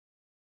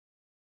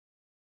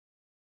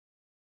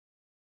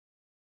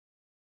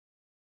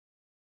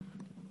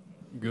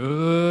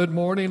Good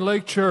morning,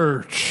 Lake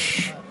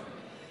Church.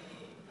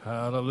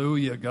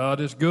 Hallelujah. God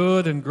is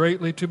good and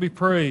greatly to be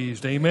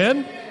praised.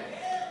 Amen?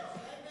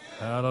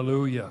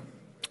 Hallelujah.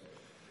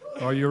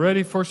 Are you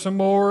ready for some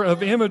more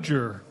of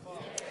Imager?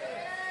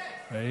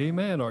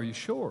 Amen. Are you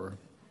sure?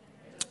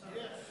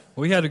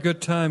 We had a good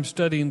time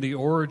studying the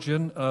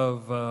origin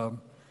of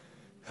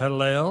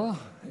Hallel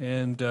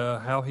and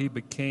how he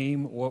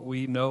became what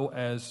we know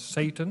as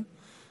Satan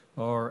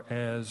or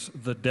as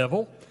the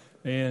devil.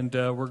 And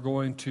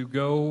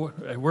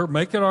we're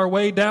making our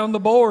way down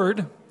the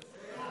board.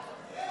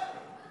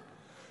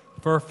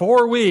 For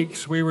 4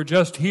 weeks, we were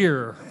just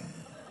here.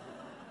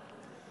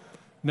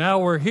 Now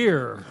we're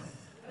here.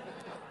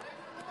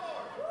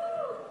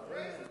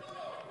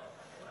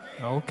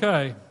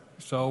 Okay,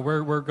 so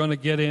we're going to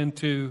get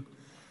into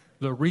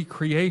the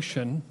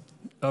recreation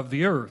of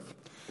the earth.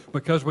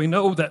 Because we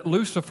know that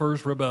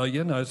Lucifer's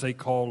rebellion, as they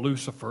call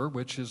Lucifer,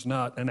 which is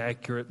not an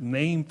accurate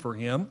name for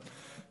him,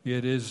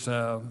 it is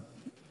the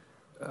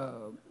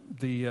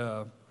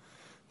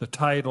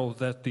title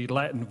that the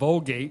Latin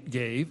Vulgate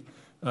gave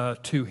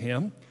to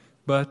him.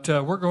 But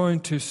we're going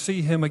to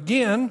see him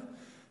again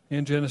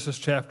in Genesis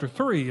chapter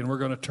 3, and we're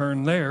going to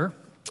turn there.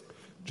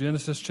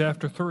 Genesis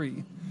chapter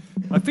 3.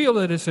 I feel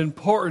that it's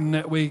important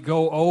that we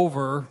go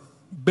over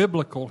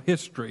biblical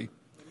history,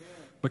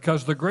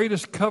 because the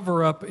greatest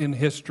cover-up in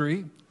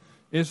history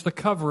is the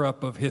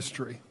cover-up of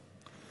history.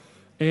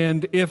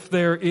 And if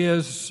there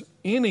is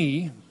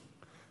any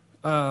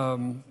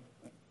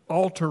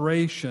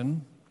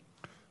alteration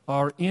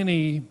or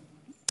any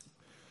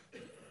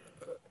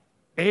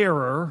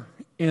error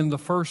in the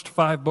first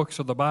 5 books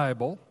of the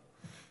Bible,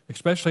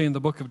 especially in the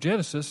book of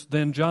Genesis,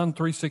 then John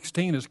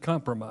 3:16 is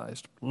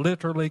compromised,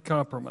 literally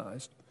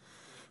compromised.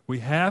 We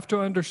have to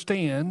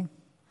understand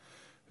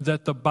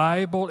that the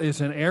Bible is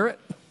inerrant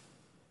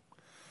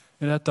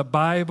and that the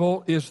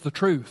Bible is the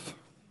truth.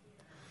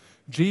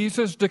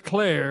 Jesus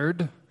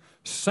declared,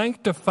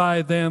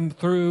 "Sanctify them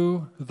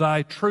through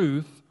thy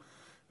truth.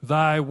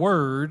 Thy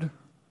word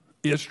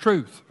is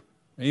truth."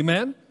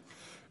 Amen?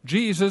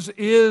 Jesus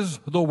is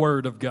the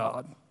Word of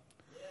God.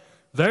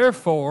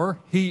 Therefore,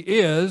 He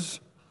is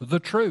the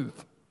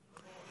truth.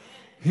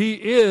 He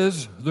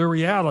is the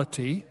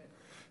reality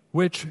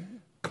which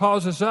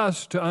causes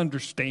us to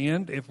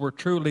understand, if we're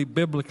truly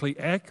biblically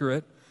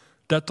accurate,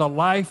 that the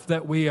life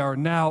that we are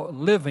now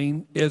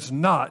living is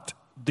not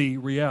the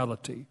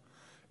reality.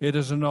 It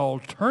is an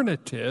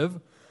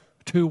alternative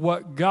to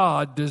what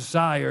God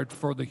desired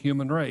for the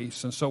human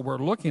race. And so we're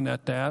looking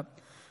at that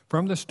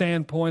from the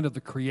standpoint of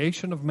the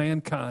creation of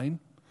mankind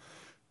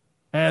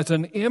as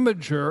an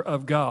imager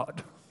of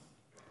God,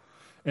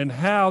 and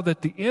how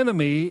that the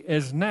enemy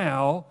is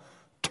now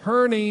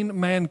turning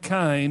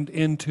mankind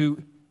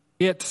into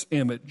its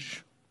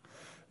image.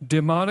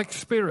 Demonic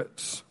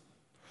spirits,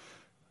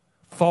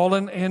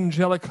 fallen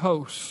angelic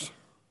hosts,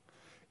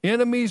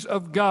 enemies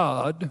of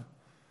God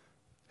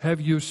have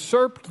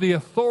usurped the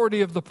authority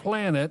of the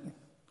planet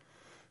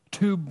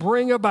to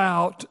bring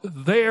about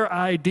their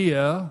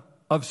idea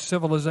of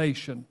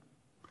civilization.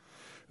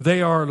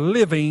 They are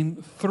living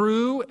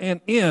through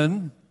and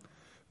in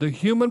the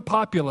human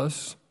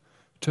populace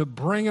to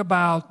bring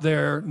about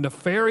their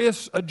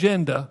nefarious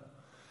agenda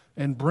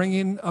and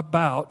bringing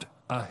about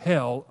a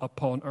hell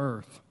upon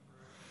earth.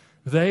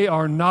 They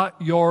are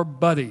not your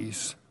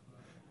buddies.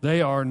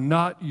 They are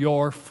not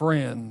your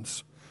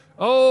friends.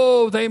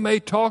 Oh, they may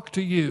talk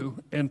to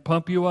you and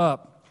pump you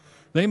up.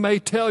 They may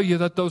tell you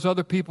that those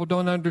other people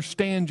don't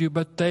understand you,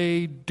 but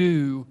they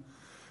do.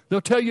 They'll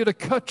tell you to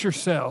cut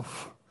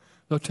yourself.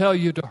 They'll tell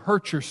you to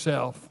hurt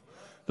yourself.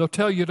 They'll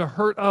tell you to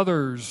hurt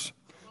others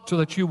so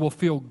that you will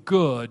feel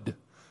good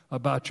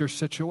about your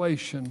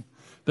situation.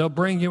 They'll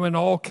bring you in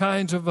all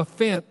kinds of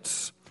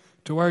offense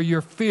to where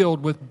you're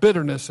filled with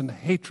bitterness and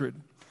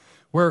hatred,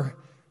 where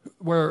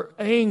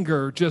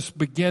anger just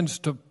begins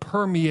to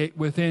permeate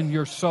within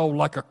your soul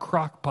like a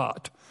crock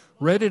pot,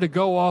 ready to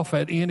go off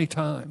at any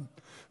time.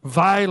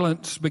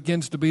 Violence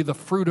begins to be the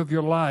fruit of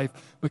your life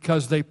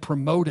because they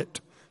promote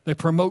it. They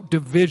promote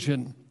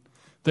division.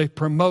 They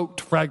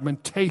promote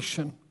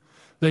fragmentation.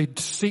 They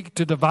seek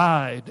to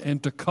divide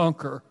and to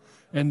conquer.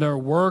 And they're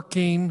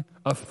working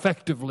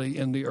effectively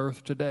in the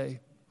earth today.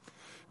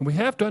 And we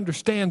have to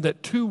understand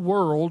that 2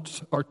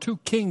 worlds or 2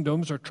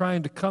 kingdoms are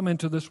trying to come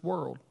into this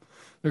world.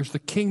 There's the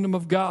kingdom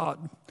of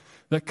God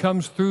that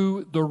comes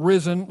through the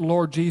risen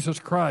Lord Jesus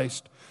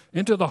Christ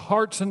into the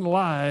hearts and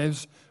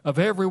lives of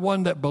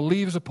everyone that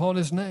believes upon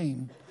His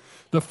name.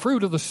 The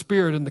fruit of the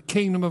Spirit in the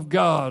kingdom of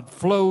God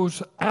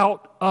flows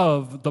out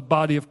of the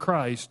body of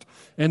Christ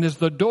and is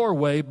the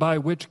doorway by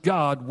which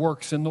God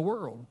works in the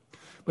world.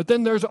 But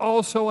then there's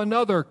also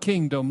another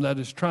kingdom that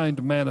is trying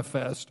to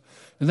manifest.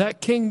 And that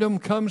kingdom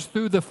comes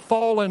through the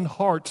fallen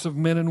hearts of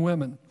men and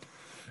women.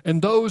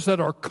 And those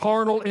that are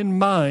carnal in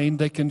mind,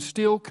 they can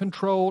still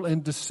control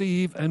and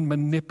deceive and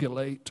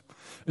manipulate.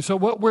 And so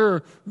what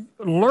we're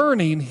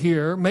learning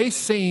here may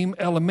seem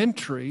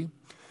elementary,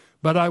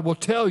 but I will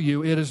tell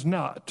you it is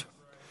not.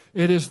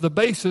 It is the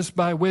basis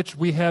by which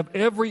we have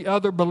every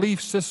other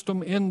belief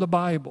system in the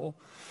Bible.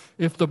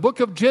 If the book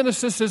of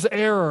Genesis is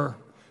error,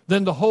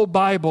 then the whole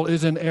Bible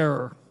is in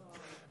error.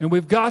 And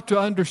we've got to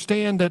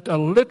understand that a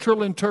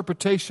literal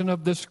interpretation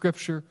of this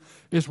scripture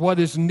is what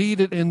is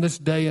needed in this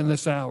day and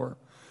this hour.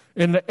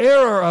 In the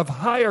era of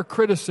higher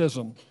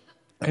criticism,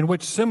 in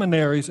which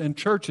seminaries and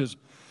churches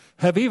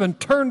have even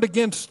turned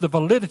against the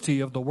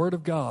validity of the Word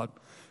of God,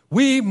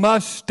 we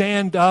must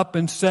stand up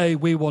and say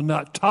we will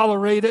not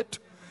tolerate it,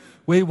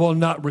 we will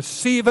not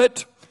receive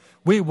it,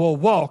 we will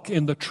walk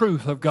in the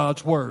truth of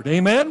God's Word.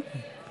 Amen?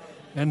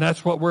 And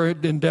that's what we're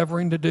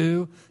endeavoring to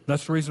do.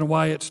 That's the reason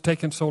why it's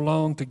taken so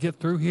long to get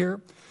through here.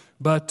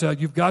 But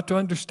you've got to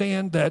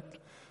understand that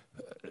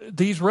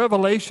these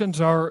revelations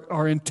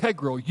are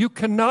integral. You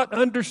cannot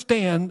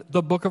understand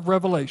the book of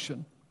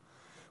Revelation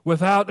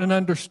without an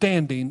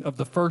understanding of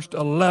the first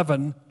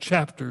 11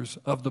 chapters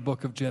of the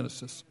book of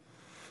Genesis.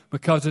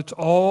 Because it's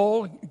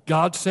all,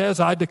 God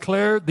says, I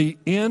declare the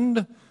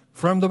end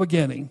from the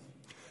beginning.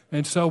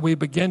 And so we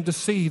begin to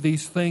see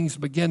these things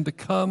begin to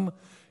come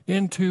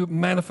into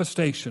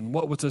manifestation.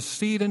 What was a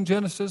seed in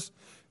Genesis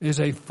is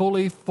a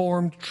fully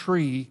formed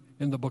tree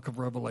in the book of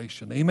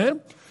Revelation.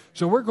 Amen?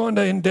 So we're going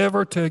to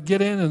endeavor to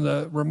get in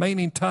the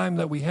remaining time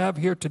that we have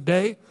here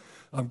today.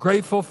 I'm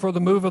grateful for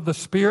the move of the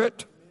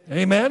Spirit.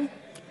 Amen?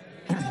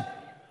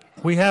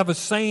 We have a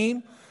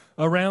saying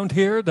around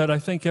here that I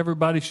think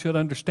everybody should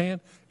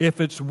understand.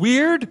 If it's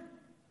weird,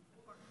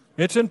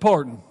 it's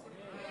important.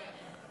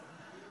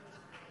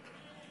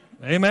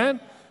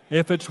 Amen?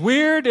 If it's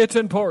weird, it's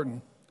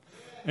important.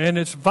 And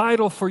it's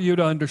vital for you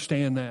to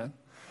understand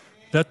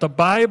that the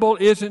Bible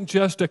isn't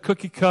just a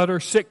cookie-cutter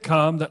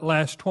sitcom that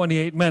lasts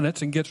 28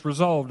 minutes and gets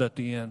resolved at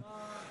the end.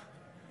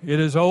 It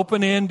is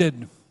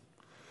open-ended.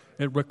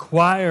 It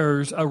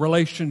requires a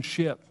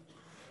relationship.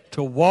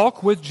 To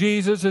walk with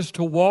Jesus is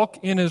to walk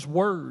in His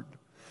Word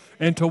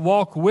and to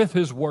walk with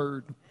His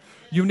Word.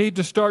 You need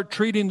to start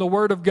treating the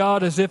Word of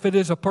God as if it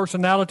is a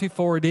personality,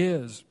 for it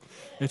is.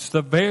 It's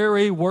the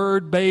very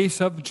word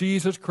base of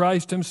Jesus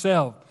Christ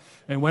Himself.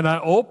 And when I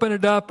open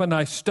it up and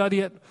I study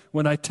it,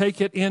 when I take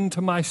it into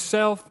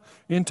myself,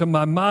 into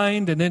my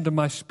mind and into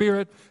my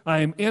spirit, I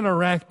am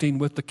interacting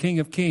with the King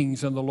of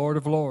Kings and the Lord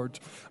of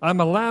Lords. I'm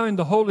allowing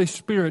the Holy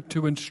Spirit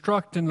to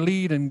instruct and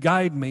lead and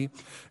guide me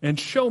and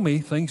show me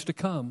things to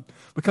come.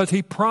 Because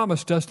He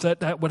promised us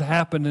that would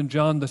happen in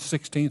John the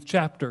 16th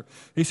chapter.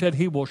 He said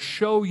He will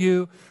show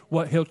you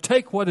He'll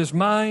take what is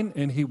mine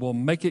and He will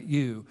make it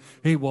you.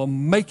 He will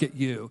make it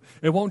you.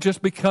 It won't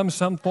just become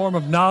some form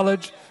of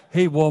knowledge.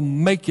 He will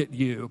make it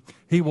you.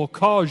 He will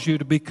cause you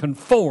to be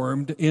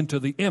conformed into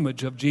the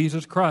image of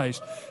Jesus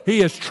Christ.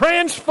 He is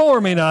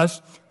transforming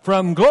us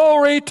from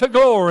glory to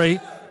glory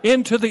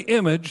into the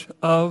image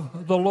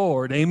of the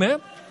Lord.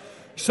 Amen?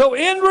 So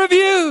in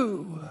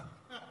review,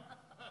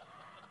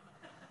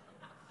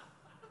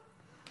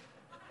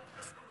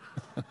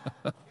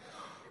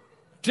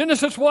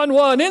 Genesis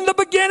 1:1, in the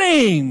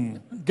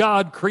beginning,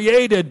 God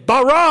created,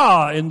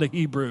 bara in the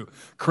Hebrew,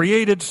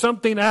 created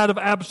something out of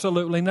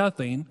absolutely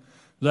nothing,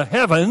 the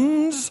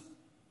heavens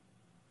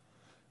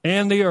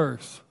and the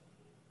earth.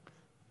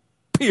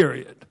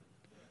 Period.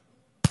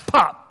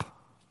 Pop.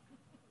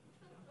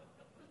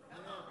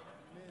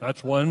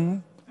 That's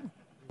one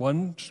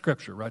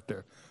scripture right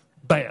there.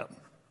 Bam.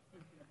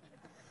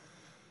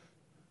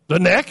 The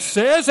next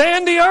says,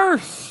 and the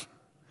earth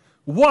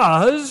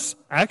was,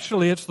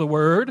 actually it's the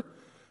word,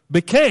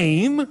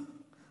 became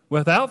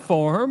without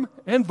form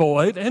and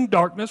void, and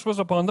darkness was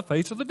upon the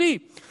face of the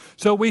deep.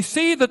 So we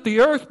see that the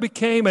earth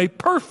became a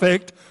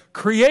perfect,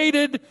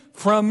 created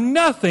from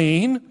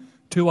nothing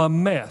to a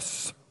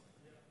mess.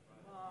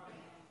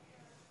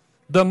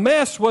 The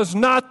mess was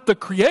not the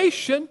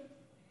creation,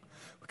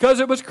 because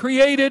it was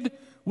created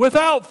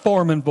without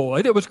form and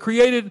void. It was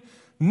created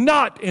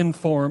not in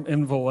form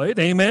and void.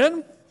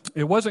 Amen?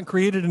 It wasn't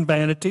created in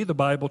vanity, the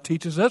Bible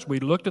teaches us.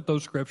 We looked at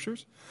those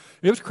scriptures.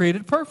 It was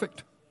created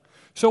perfect.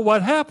 So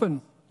what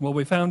happened? Well,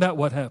 we found out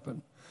what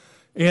happened.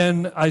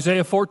 In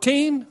Isaiah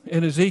 14,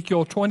 in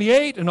Ezekiel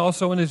 28, and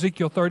also in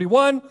Ezekiel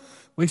 31,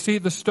 we see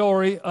the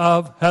story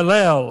of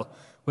Hallel,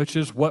 which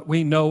is what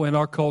we know in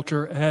our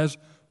culture as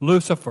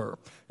Lucifer.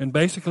 And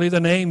basically the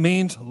name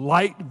means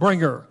light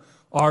bringer,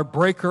 or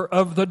breaker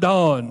of the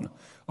dawn,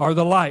 or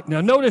the light.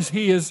 Now notice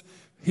he's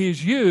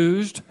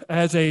used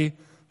as a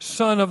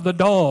son of the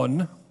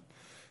dawn.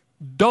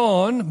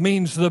 Dawn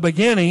means the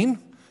beginning,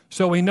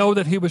 so we know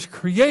that he was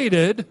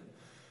created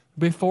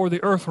before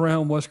the earth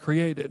realm was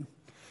created.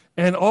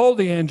 And all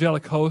the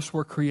angelic hosts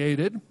were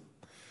created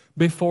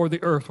before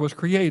the earth was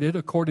created,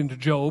 according to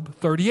Job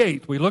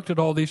 38. We looked at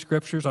all these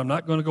scriptures. I'm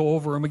not going to go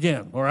over them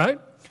again, all right?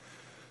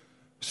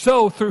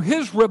 So through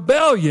his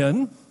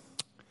rebellion,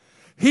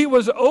 he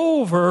was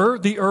over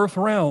the earth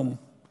realm,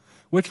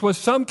 which was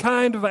some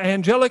kind of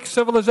angelic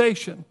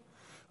civilization,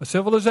 a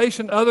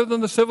civilization other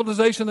than the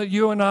civilization that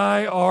you and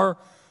I are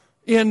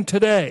in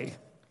today.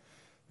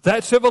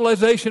 That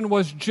civilization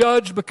was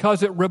judged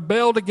because it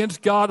rebelled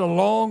against God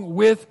along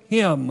with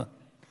him.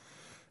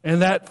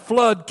 And that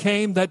flood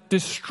came that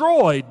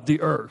destroyed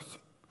the earth.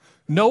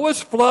 Noah's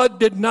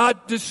flood did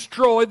not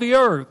destroy the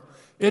earth.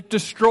 it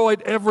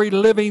destroyed every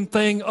living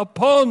thing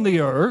upon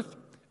the earth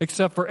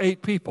except for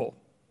 8 people.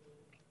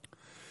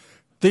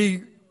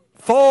 The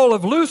fall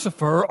of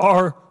Lucifer,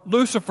 or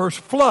Lucifer's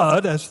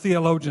flood, as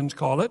theologians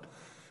call it,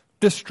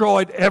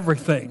 destroyed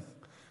everything,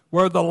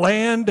 where the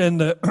land and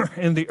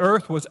the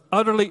earth was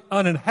utterly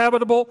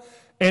uninhabitable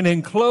and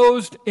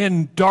enclosed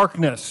in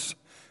darkness.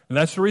 And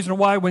that's the reason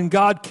why when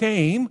God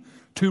came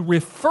to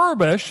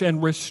refurbish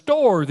and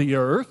restore the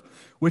earth,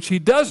 which he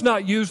does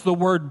not use the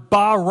word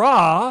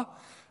bara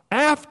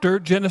after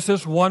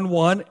Genesis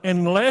 1:1,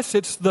 unless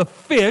it's the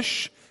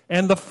fish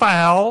and the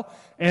fowl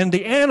and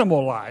the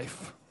animal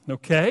life.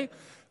 Okay?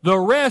 The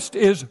rest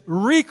is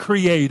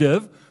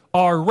recreative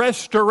or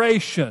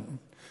restoration,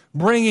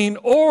 bringing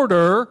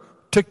order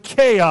to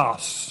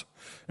chaos.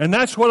 And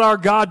that's what our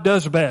God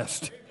does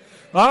best.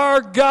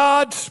 Our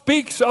God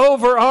speaks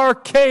over our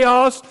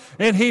chaos,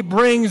 and he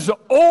brings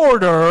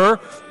order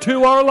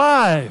to our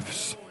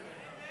lives.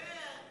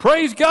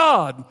 Praise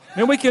God.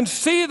 And we can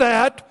see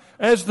that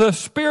as the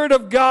Spirit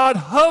of God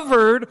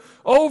hovered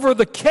over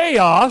the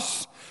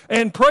chaos.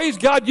 And praise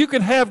God, you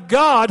can have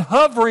God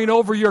hovering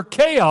over your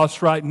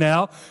chaos right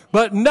now,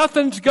 but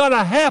nothing's going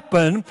to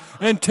happen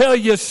until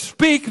you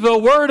speak the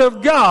Word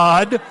of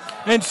God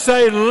and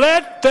say,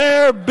 let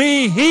there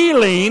be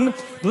healing,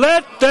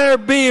 let there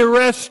be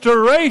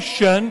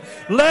restoration,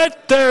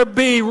 let there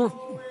be...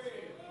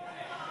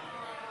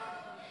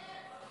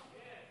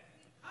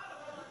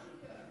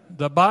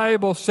 The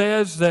Bible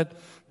says that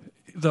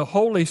the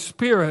Holy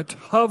Spirit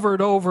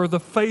hovered over the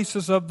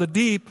faces of the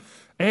deep,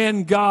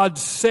 and God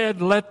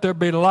said, let there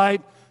be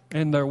light,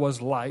 and there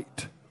was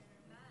light.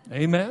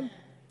 Amen?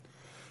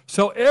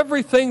 So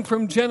everything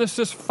from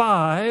Genesis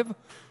 5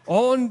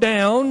 on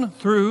down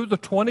through the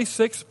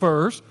 26th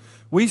verse,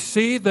 we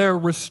see they're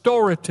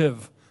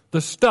restorative.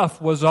 The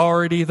stuff was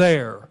already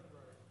there.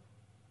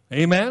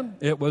 Amen?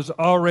 It was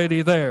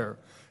already there.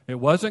 It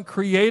wasn't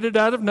created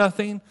out of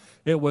nothing.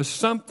 It was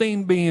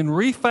something being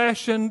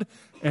refashioned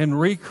and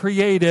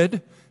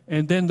recreated,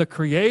 and then the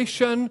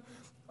creation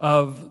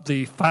of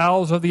the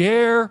fowls of the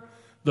air,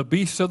 the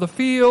beasts of the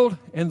field,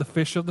 and the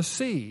fish of the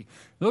sea.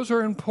 Those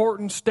are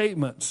important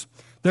statements.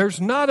 There's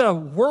not a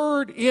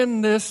word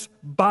in this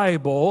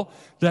Bible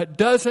that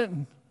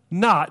doesn't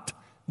not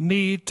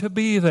need to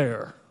be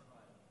there.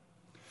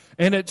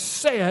 And it's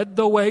said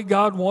the way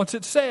God wants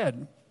it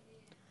said.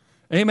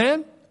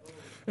 Amen?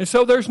 And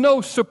so there's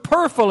no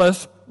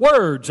superfluous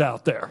words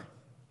out there.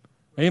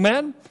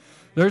 Amen?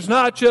 There's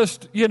not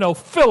just,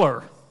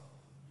 filler.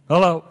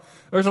 Hello?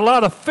 There's a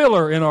lot of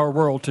filler in our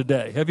world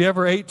today. Have you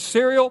ever ate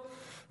cereal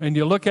and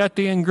you look at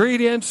the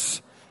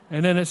ingredients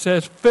and then it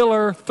says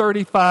filler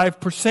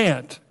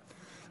 35%?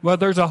 Well,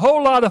 there's a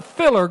whole lot of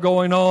filler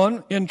going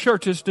on in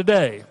churches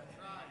today.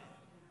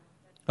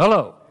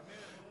 Hello.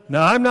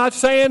 Now, I'm not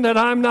saying that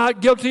I'm not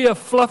guilty of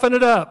fluffing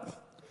it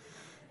up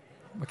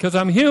because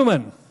I'm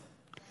human.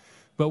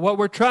 But what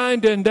we're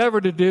trying to endeavor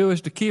to do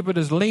is to keep it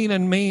as lean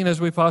and mean as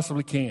we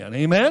possibly can.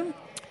 Amen?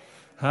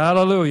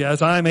 Hallelujah,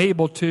 as I'm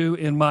able to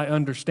in my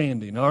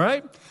understanding, all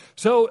right?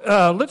 So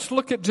let's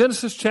look at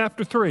Genesis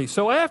chapter 3.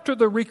 So after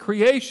the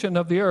recreation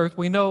of the earth,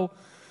 we know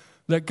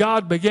that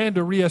God began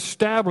to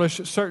reestablish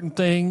certain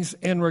things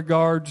in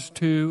regards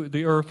to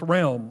the earth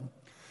realm.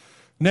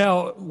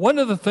 Now, one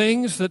of the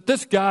things that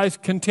this guy's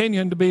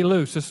continuing to be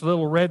loose, this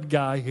little red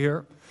guy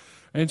here,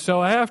 and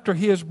so after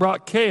he has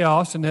brought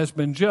chaos and has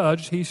been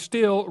judged, he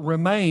still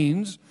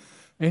remains,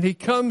 and he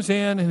comes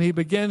in and he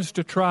begins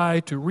to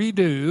try to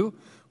redo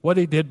what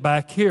he did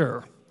back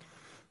here.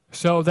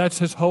 So that's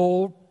his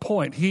whole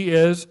point. He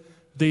is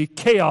the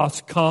chaos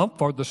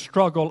comp, or the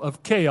struggle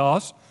of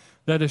chaos,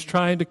 that is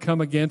trying to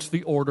come against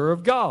the order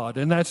of God.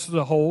 And that's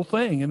the whole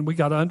thing. And we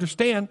got to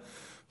understand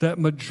that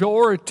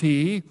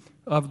majority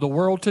of the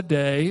world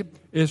today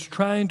is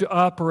trying to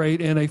operate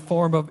in a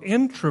form of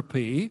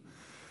entropy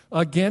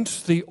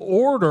against the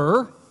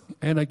order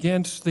and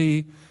against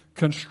the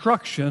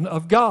construction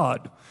of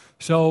God.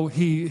 So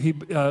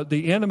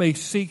the enemy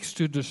seeks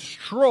to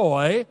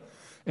destroy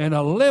and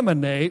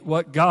eliminate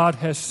what God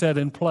has set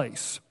in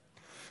place.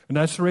 And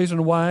that's the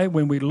reason why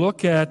when we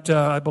look at,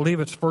 I believe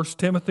it's 1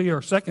 Timothy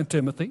or 2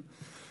 Timothy,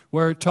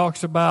 where it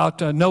talks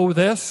about, know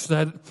this,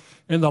 that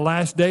in the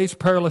last days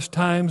perilous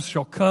times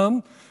shall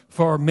come,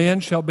 for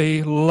men shall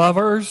be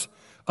lovers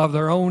of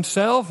their own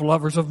self,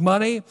 lovers of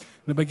money. And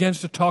it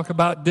begins to talk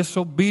about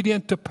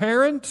disobedient to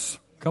parents.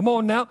 Come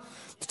on now.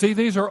 See,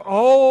 these are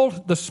all,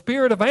 the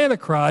spirit of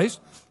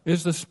Antichrist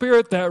is the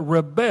spirit that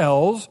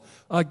rebels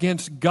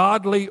against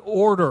godly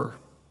order.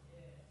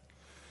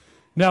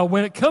 Now,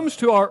 when it comes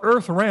to our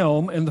earth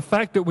realm and the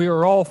fact that we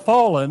are all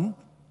fallen,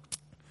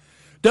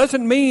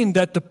 doesn't mean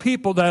that the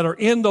people that are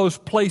in those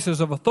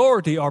places of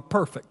authority are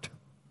perfect.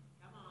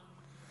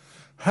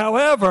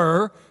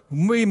 However,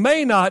 we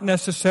may not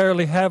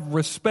necessarily have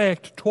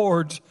respect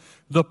towards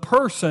the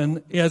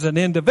person as an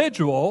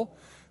individual.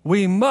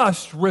 We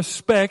must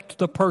respect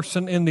the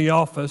person in the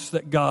office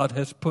that God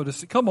has put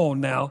us. Come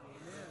on now.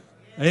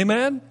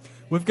 Amen?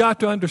 We've got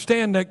to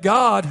understand that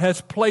God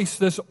has placed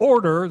this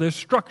order, this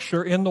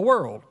structure in the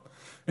world.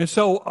 And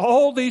so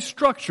all these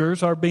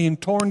structures are being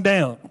torn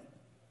down.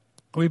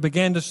 We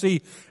began to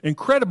see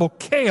incredible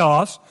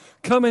chaos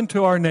come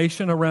into our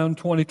nation around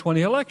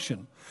 2020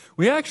 election.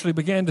 We actually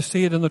began to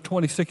see it in the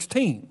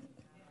 2016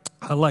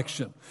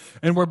 election.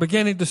 And we're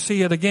beginning to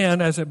see it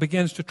again as it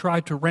begins to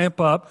try to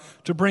ramp up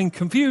to bring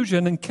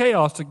confusion and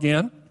chaos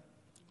again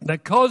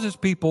that causes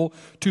people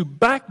to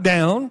back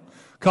down,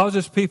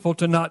 causes people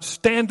to not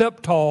stand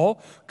up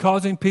tall,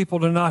 causing people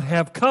to not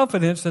have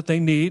confidence that they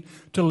need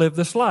to live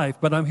this life.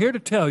 But I'm here to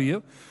tell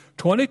you,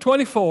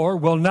 2024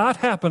 will not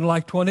happen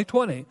like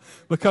 2020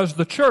 because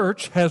the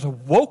church has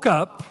woke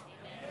up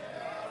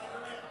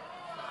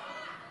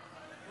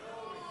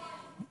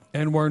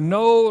and we're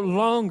no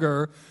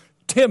longer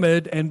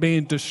timid and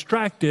being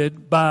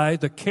distracted by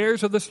the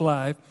cares of this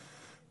life,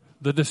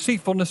 the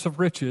deceitfulness of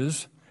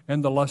riches,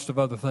 and the lust of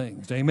other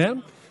things.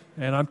 Amen?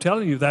 And I'm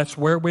telling you, that's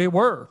where we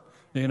were.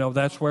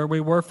 That's where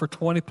we were for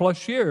 20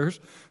 plus years.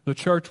 The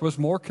church was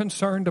more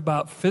concerned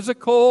about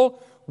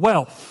physical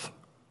wealth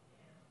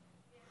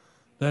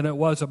than it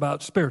was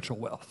about spiritual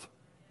wealth.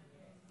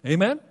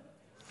 Amen?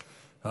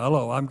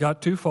 Hello, I've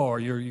got too far.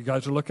 You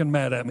guys are looking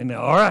mad at me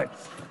now. All right.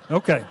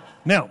 Okay.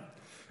 Now,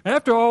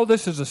 after all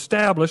this is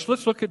established,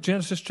 let's look at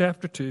Genesis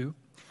chapter 2.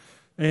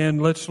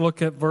 And let's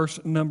look at verse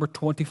number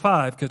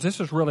 25, because this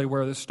is really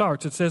where this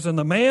starts. It says, "And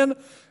the man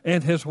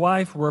and his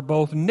wife were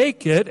both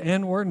naked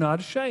and were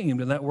not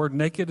ashamed." And that word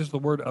naked is the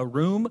word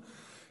arum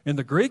in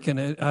the Greek and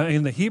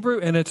in the Hebrew,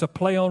 and it's a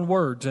play on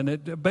words. And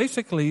it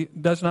basically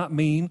does not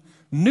mean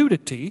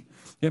nudity.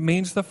 It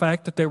means the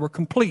fact that they were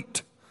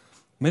complete.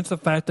 It means the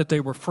fact that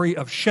they were free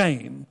of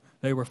shame.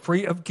 They were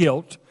free of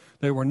guilt.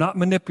 They were not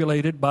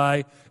manipulated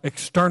by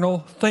external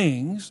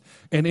things.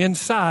 And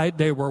inside,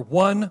 they were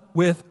one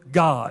with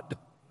God.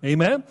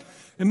 Amen?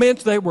 It meant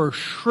they were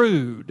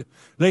shrewd.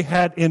 They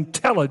had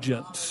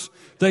intelligence.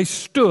 They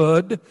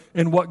stood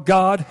in what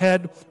God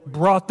had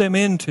brought them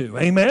into.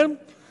 Amen?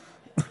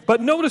 But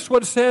notice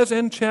what it says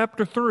in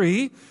chapter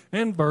 3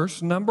 and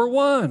verse number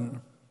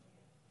 1.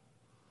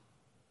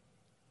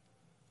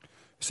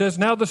 It says,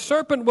 "Now the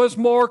serpent was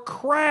more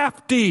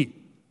crafty."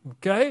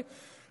 Okay?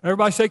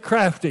 Everybody say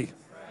crafty.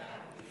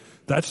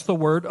 That's the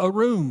word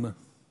arum.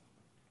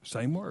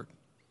 Same word.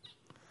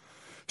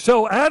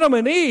 So Adam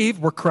and Eve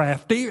were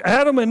crafty.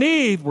 Adam and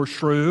Eve were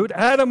shrewd.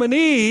 Adam and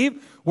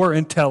Eve were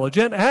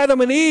intelligent.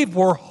 Adam and Eve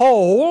were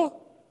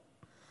whole.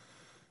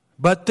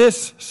 But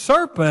this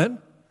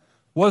serpent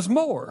was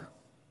more.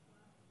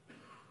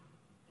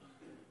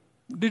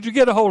 Did you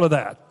get a hold of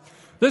that?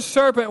 This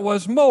serpent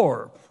was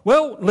more.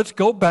 Well, let's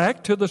go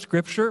back to the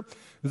scripture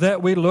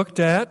that we looked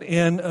at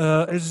in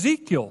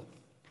Ezekiel.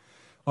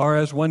 Or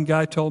as one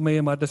guy told me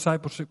in my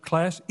discipleship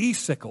class,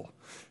 Esicle.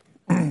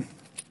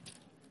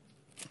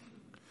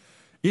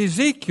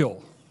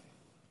 Ezekiel,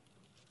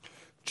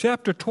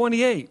 chapter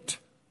 28.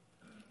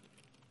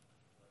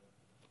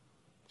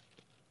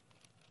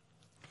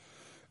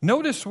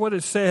 Notice what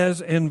it says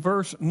in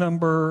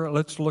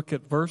let's look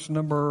at verse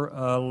number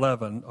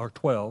 11 or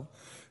 12.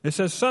 It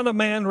says, "Son of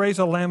man, raise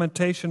a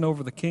lamentation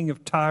over the king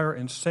of Tyre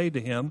and say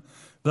to him,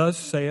 Thus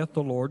saith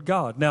the Lord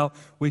God." Now,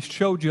 we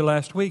showed you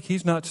last week,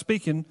 he's not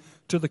speaking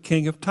to the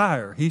king of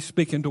Tyre. He's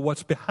speaking to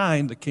what's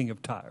behind the king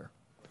of Tyre.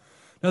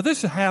 Now,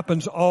 this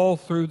happens all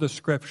through the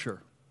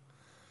scripture.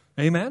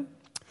 Amen?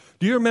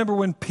 Do you remember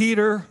when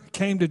Peter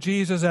came to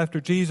Jesus after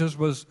Jesus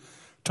was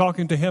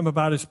talking to him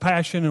about his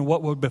passion and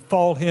what would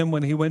befall him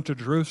when he went to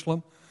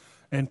Jerusalem?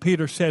 And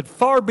Peter said,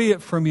 "Far be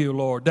it from you,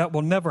 Lord. That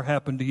will never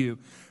happen to you."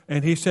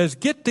 And he says,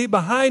 "Get thee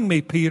behind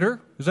me,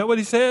 Peter." Is that what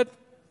he said?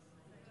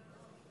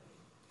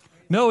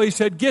 No, he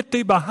said, "Get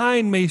thee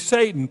behind me,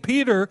 Satan."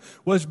 Peter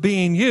was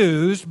being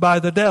used by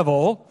the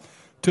devil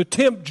to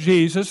tempt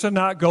Jesus and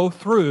not go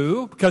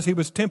through, because he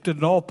was tempted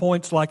in all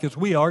points like as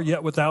we are,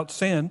 yet without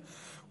sin,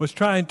 was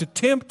trying to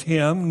tempt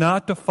him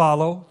not to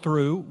follow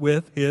through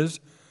with his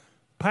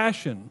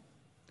passion.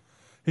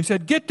 He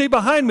said, "Get thee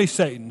behind me,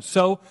 Satan."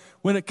 So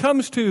when it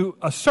comes to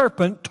a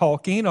serpent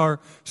talking or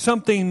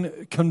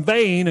something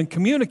conveying and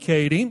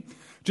communicating,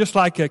 just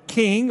like a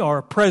king or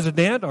a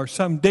president or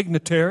some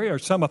dignitary or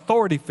some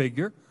authority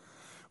figure,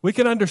 we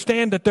can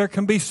understand that there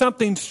can be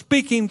something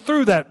speaking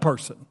through that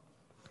person,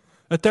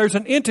 that there's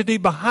an entity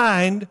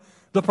behind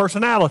the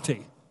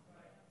personality.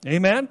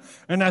 Amen?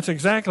 And that's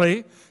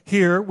exactly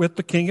here with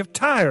the king of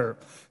Tyre.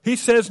 He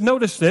says,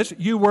 notice this,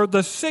 "You were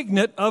the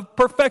signet of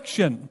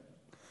perfection."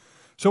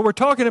 So we're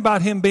talking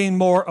about him being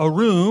more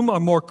arum,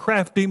 or more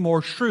crafty,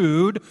 more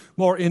shrewd,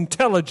 more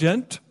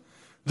intelligent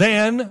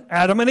than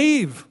Adam and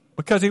Eve.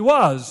 Because he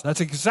was.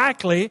 That's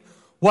exactly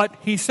what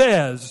he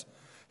says.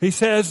 He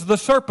says the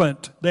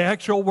serpent. The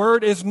actual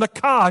word is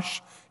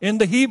nakash in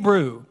the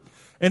Hebrew.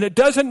 And it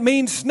doesn't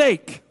mean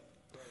snake.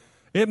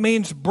 It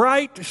means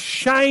bright,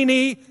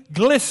 shiny,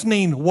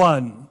 glistening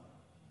one.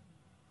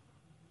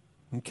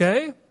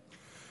 Okay?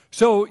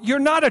 So you're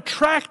not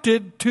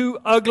attracted to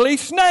ugly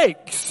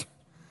snakes.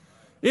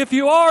 If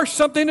you are,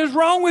 something is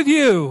wrong with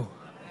you.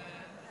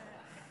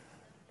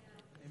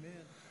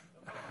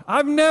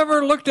 I've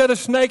never looked at a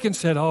snake and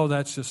said, "Oh,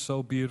 that's just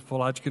so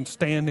beautiful. I can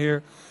stand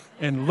here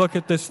and look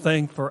at this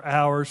thing for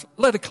hours.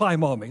 Let it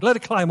climb on me. Let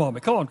it climb on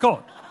me. Come on, come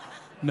on.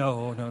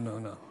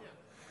 No.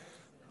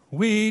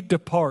 We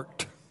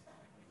depart.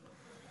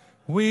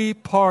 We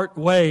part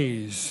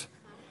ways.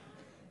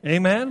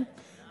 Amen?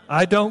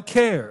 I don't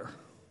care.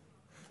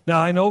 Now,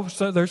 I know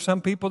there's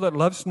some people that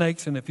love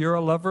snakes, and if you're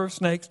a lover of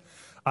snakes,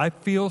 I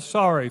feel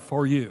sorry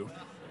for you.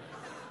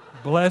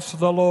 Bless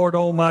the Lord,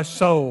 O my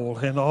soul,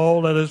 and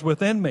all that is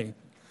within me.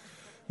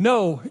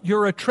 No,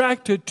 you're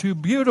attracted to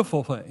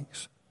beautiful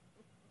things.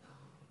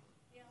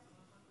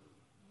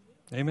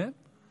 Amen?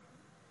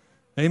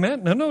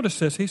 Amen? Now notice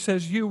this. He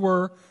says you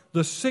were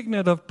the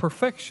signet of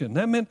perfection.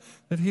 That meant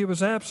that he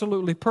was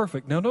absolutely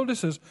perfect. Now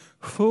notice this.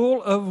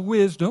 Full of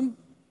wisdom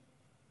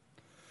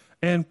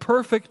and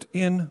perfect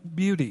in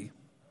beauty.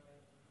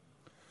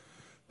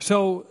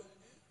 So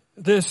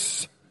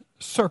this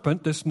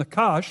serpent, this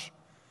Nakash,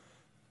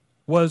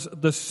 was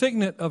the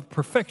signet of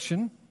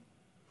perfection,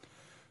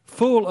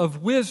 full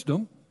of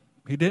wisdom.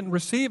 He didn't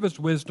receive his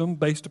wisdom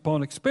based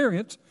upon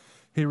experience.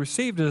 He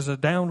received it as a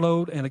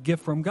download and a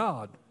gift from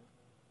God.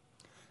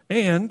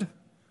 And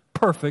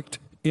perfect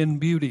in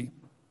beauty.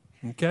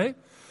 Okay?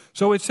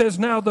 So it says,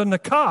 now the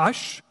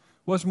Nakash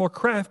was more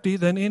crafty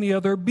than any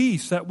other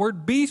beast. That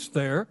word beast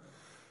there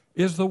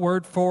is the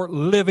word for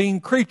living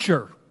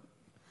creature.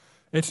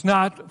 It's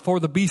not for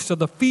the beasts of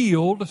the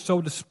field,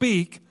 so to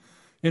speak,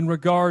 in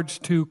regards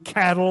to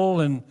cattle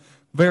and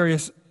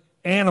various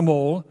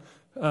animal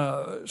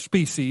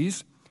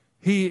species.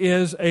 He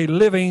is a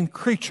living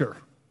creature.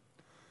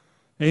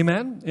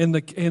 Amen? In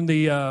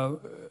the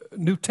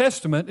New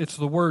Testament, it's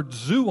the word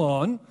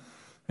zoon,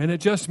 and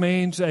it just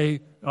means a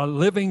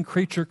living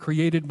creature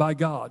created by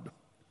God.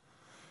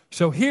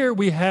 So here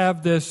we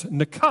have this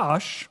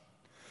Nakash,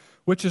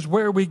 which is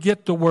where we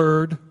get the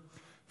word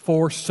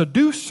for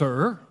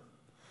seducer,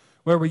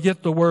 where we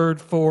get the word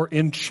for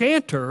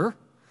enchanter,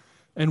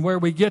 and where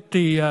we get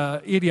the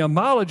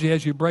etymology,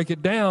 as you break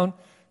it down,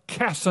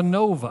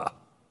 Casanova.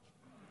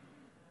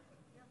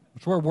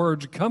 That's where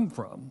words come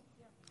from.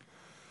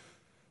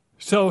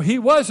 So he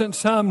wasn't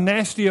some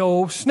nasty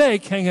old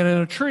snake hanging in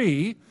a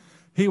tree.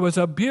 He was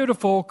a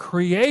beautiful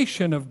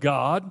creation of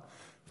God,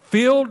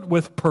 filled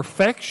with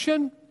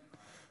perfection,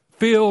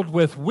 filled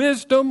with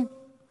wisdom,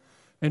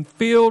 and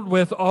filled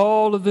with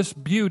all of this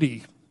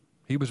beauty.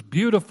 He was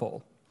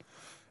beautiful.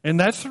 And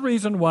that's the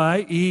reason why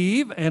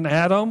Eve and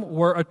Adam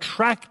were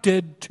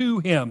attracted to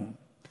him.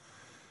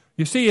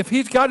 You see, if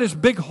he's got his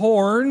big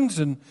horns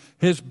and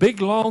his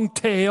big long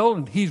tail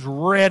and he's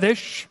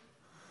reddish,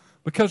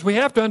 because we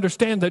have to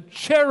understand that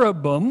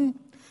cherubim,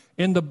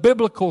 in the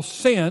biblical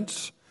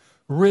sense,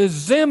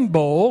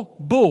 resemble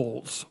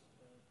bulls.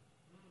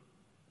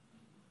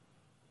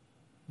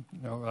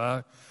 You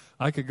know,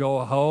 I could go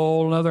a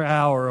whole other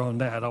hour on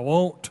that. I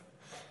won't,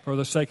 for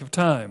the sake of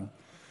time.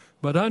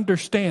 But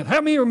understand,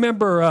 how many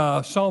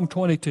remember Psalm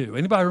 22?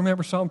 Anybody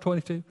remember Psalm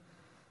 22?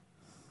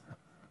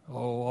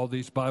 Oh, all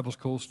these Bible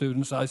school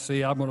students I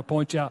see, I'm going to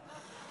point you out.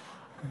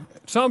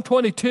 Psalm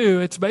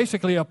 22, it's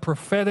basically a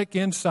prophetic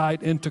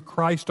insight into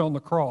Christ on the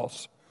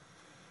cross.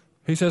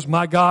 He says,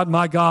 my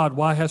God,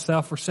 why hast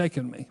thou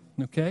forsaken me?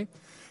 Okay?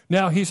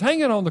 Now, he's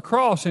hanging on the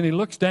cross, and he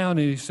looks down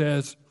and he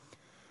says,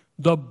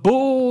 the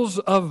bulls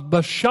of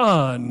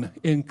Bashan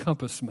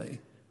encompass me.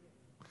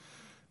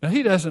 Now,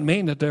 he doesn't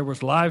mean that there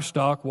was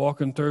livestock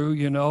walking through,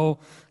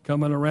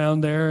 coming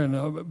around there and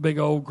a big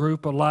old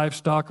group of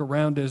livestock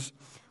around his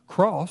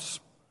cross.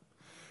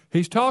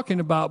 He's talking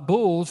about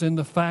bulls in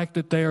the fact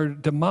that they are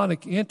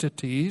demonic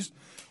entities,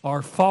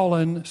 are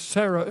fallen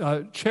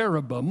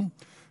cherubim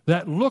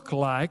that look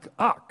like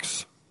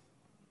ox.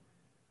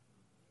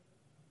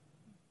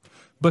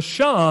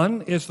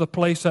 Bashan is the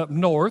place up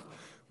north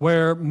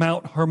where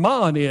Mount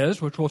Hermon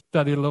is, which we'll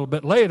study a little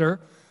bit later.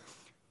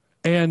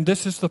 And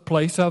this is the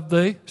place of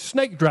the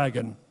snake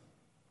dragon.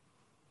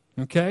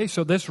 Okay,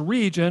 so this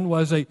region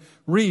was a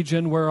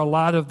region where a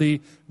lot of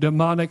the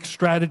demonic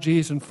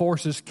strategies and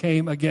forces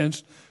came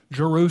against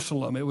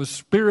Jerusalem. It was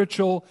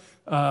spiritual.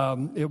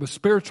 It was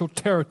spiritual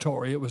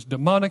territory. It was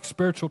demonic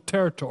spiritual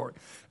territory.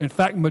 In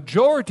fact,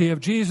 majority of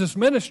Jesus'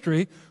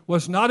 ministry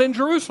was not in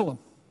Jerusalem.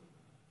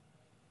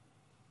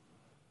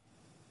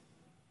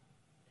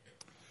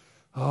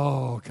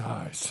 Oh,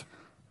 guys,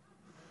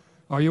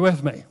 are you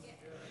with me?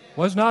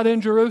 Was not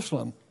in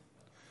Jerusalem.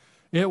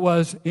 It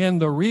was in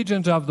the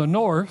regions of the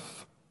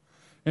north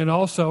and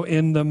also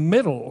in the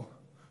middle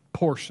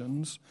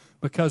portions,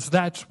 because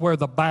that's where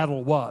the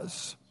battle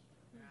was.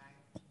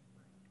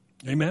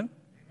 Amen?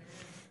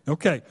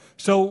 Okay,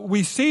 so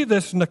we see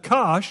this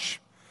Nakash,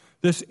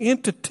 this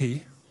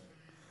entity,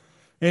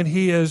 and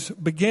he is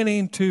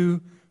beginning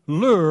to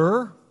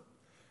lure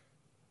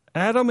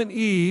Adam and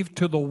Eve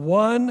to the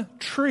one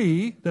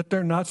tree that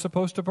they're not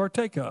supposed to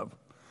partake of.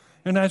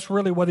 And that's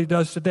really what he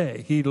does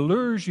today. He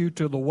lures you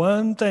to the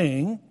one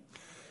thing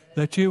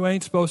that you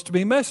ain't supposed to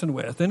be messing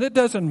with. And it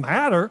doesn't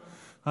matter.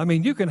 I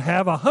mean, you can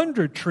have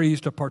 100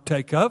 trees to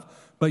partake of,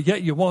 but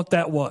yet you want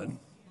that one.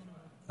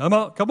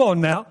 Come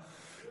on now.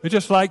 It's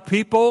just like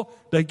people,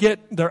 their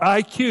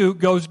IQ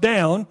goes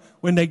down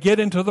when they get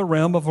into the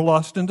realm of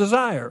lust and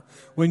desire.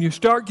 When you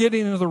start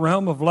getting into the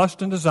realm of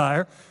lust and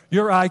desire,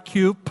 your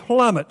IQ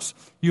plummets.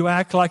 You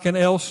act like an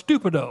El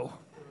Stupido.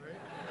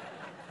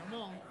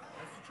 Come on,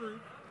 that's the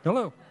truth.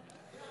 Hello.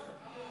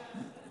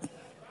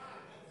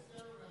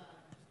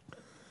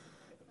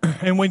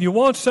 And when you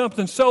want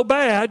something so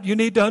bad, you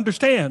need to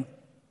understand,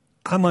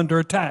 I'm under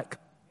attack.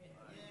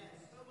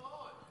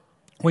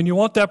 When you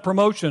want that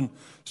promotion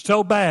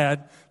so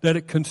bad that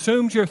it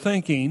consumes your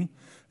thinking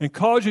and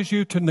causes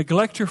you to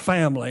neglect your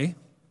family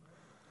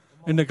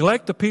and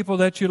neglect the people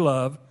that you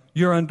love,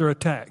 you're under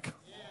attack.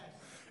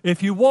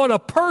 If you want a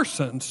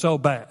person so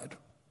bad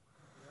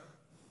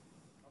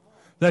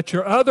that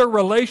your other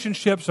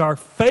relationships are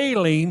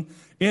failing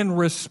in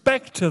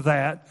respect to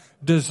that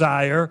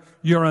desire,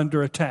 you're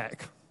under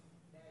attack.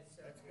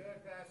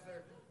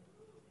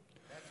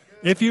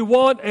 If you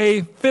want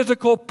a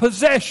physical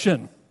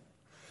possession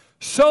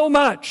so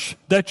much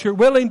that you're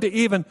willing to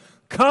even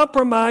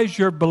compromise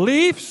your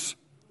beliefs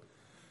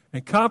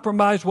and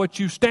compromise what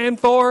you stand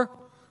for,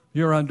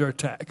 you're under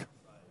attack.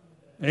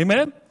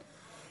 Amen?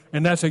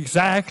 And that's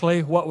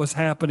exactly what was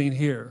happening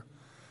here.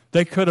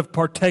 They could have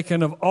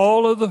partaken of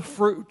all of the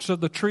fruits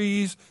of the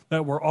trees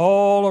that were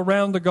all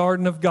around the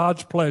garden of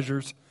God's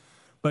pleasures,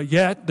 but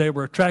yet they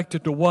were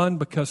attracted to one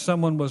because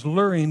someone was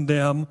luring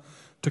them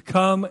to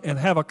come and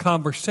have a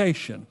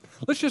conversation.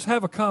 Let's just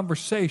have a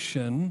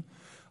conversation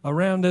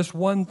around this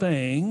one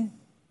thing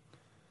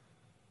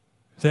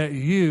that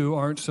you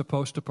aren't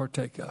supposed to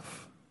partake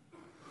of.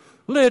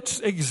 Let's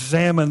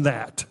examine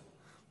that.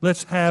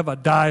 Let's have a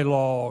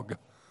dialogue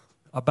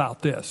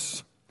about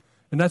this.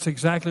 And that's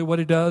exactly what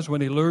he does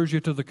when he lures you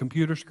to the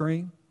computer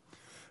screen.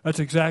 That's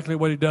exactly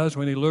what he does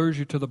when he lures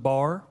you to the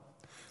bar.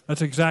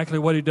 That's exactly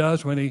what he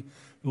does when he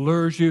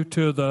lures you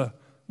to the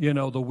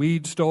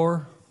weed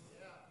store.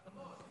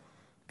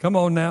 Come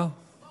on now.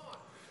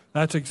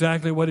 That's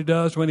exactly what he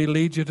does when he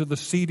leads you to the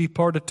seedy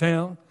part of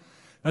town.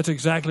 That's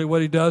exactly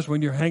what he does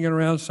when you're hanging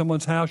around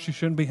someone's house you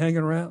shouldn't be hanging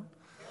around.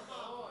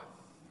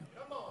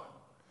 Come on.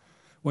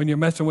 When you're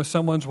messing with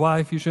someone's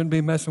wife you shouldn't be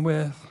messing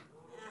with.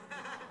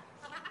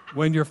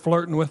 When you're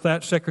flirting with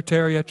that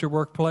secretary at your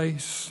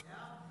workplace.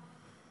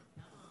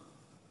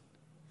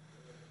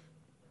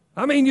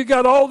 I mean, you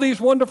got all these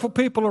wonderful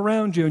people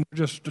around you and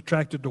you're just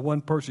attracted to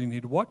one person. You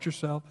need to watch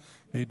yourself.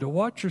 You need to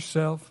watch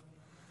yourself.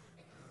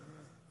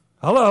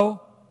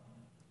 Hello?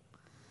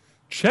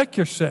 Check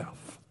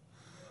yourself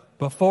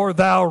before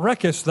thou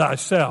wreckest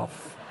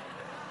thyself.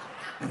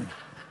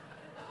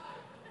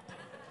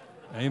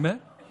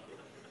 Amen?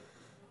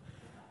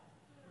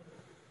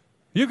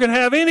 You can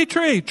have any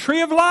tree.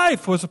 Tree of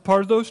life was a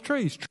part of those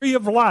trees. Tree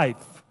of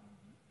life.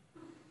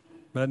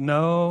 But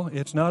no,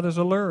 it's not as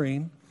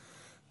alluring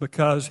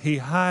because he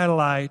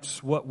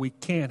highlights what we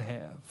can't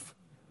have.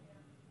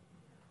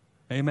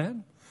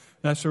 Amen?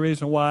 That's the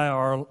reason why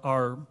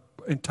our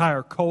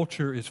entire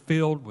culture is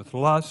filled with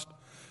lust,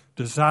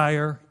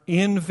 desire,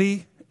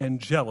 envy, and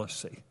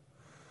jealousy.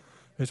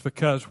 It's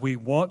because we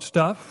want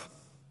stuff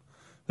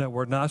that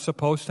we're not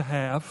supposed to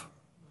have,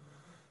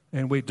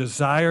 and we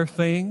desire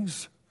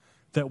things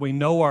that we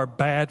know are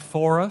bad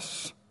for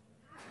us,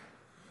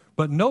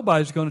 but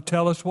nobody's going to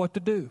tell us what to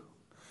do.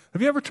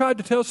 Have you ever tried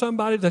to tell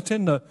somebody that's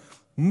in the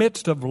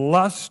midst of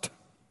lust?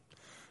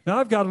 Now,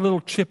 I've got a little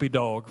chippy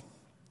dog,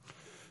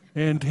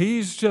 and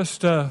he's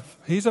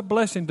a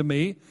blessing to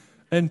me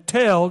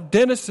until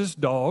Dennis's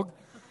dog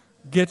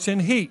gets in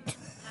heat.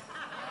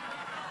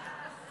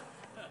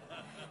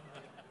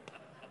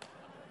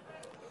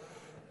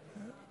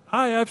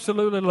 I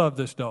absolutely love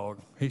this dog.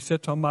 He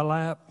sits on my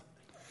lap.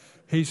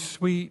 He's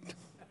sweet.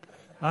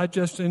 I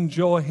just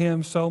enjoy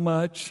him so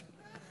much.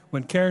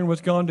 When Karen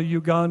was gone to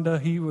Uganda,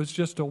 he was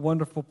just a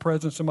wonderful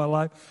presence in my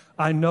life.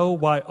 I know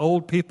why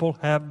old people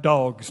have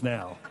dogs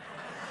now.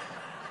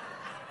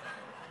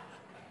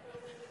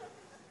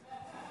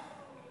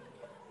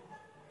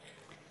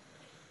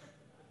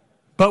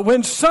 But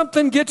when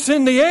something gets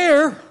in the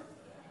air,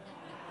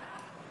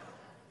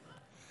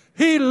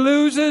 he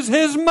loses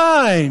his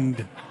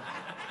mind.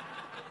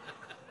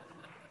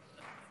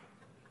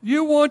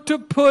 You want to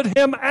put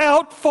him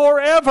out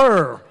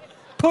forever.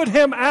 Put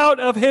him out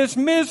of his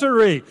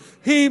misery.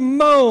 He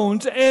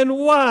moans and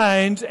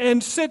whines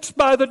and sits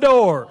by the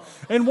door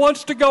and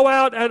wants to go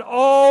out at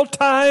all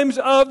times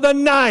of the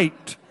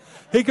night.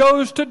 He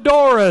goes to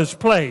Dora's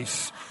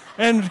place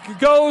and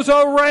goes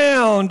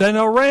around and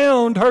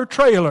around her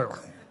trailer.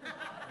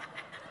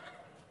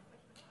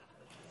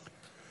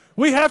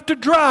 We have to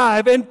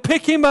drive and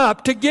pick him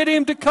up to get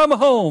him to come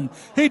home.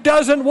 He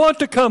doesn't want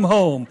to come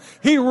home.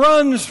 He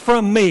runs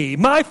from me,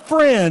 my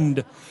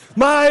friend,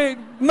 my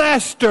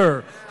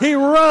master. He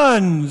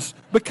runs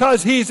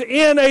because he's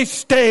in a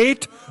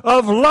state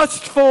of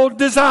lustful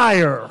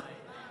desire.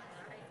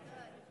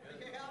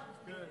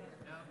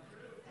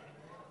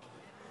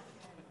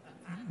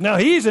 Now,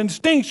 he's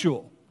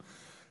instinctual.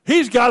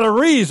 He's got a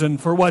reason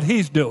for what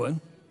he's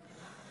doing,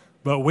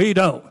 but we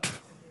don't.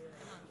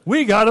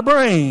 We got a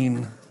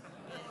brain.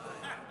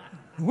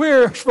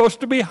 We're supposed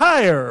to be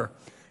higher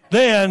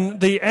than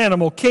the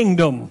animal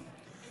kingdom,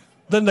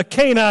 than the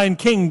canine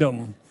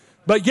kingdom.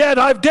 But yet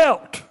I've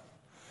dealt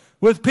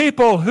with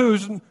people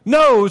whose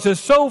nose is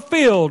so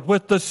filled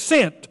with the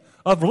scent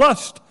of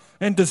lust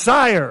and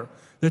desire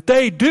that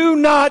they do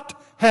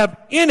not have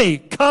any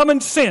common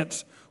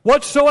sense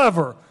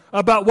whatsoever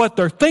about what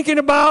they're thinking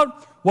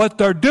about, what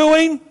they're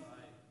doing.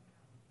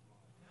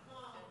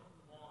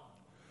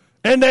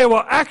 And they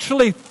will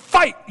actually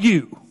fight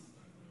you.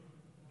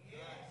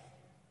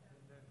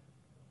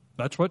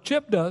 That's what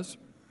Chip does.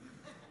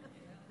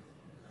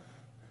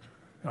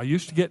 I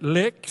used to get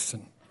licks,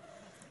 and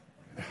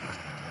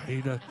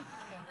he does.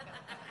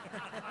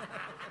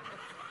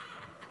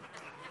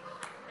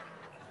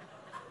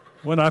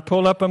 When I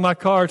pull up in my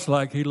car, it's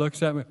like he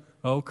looks at me,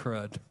 oh,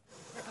 crud.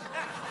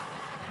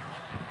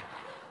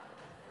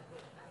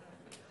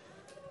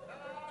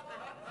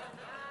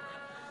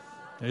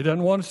 He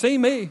doesn't want to see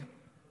me.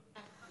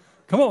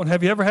 Come on,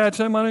 have you ever had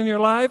someone in your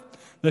life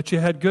that you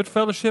had good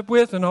fellowship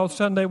with, and all of a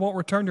sudden they won't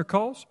return your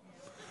calls?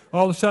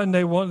 All of a sudden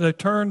they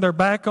turn their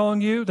back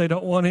on you. They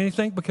don't want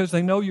anything because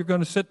they know you're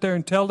going to sit there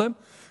and tell them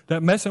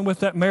that messing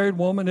with that married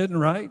woman isn't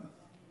right.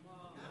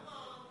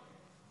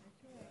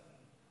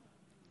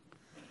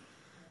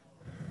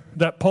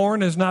 That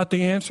porn is not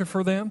the answer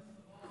for them.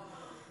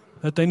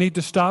 That they need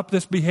to stop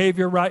this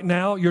behavior right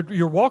now.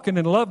 You're walking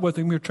in love with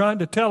them. You're trying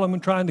to tell them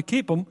and trying to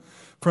keep them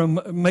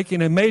from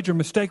making a major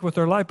mistake with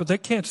their life, but they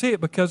can't see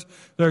it because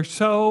they're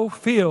so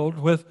filled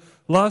with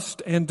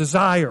lust and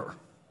desire.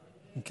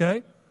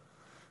 Okay?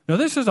 Now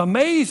this is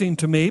amazing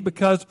to me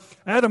because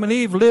Adam and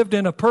Eve lived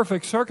in a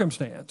perfect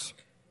circumstance.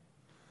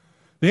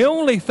 The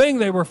only thing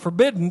they were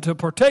forbidden to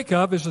partake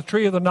of is the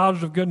tree of the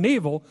knowledge of good and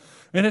evil.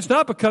 And it's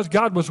not because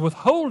God was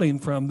withholding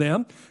from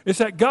them. It's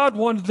that God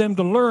wanted them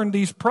to learn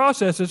these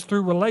processes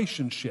through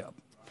relationship.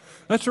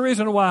 That's the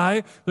reason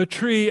why the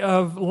tree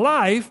of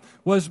life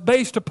was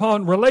based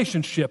upon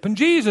relationship. And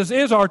Jesus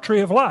is our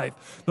tree of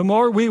life. The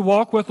more we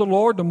walk with the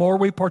Lord, the more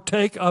we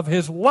partake of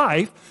His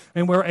life,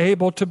 and we're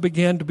able to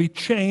begin to be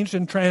changed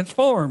and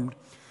transformed.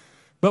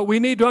 But we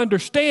need to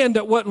understand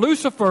that what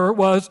Lucifer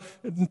was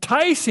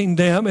enticing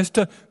them is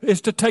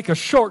to take a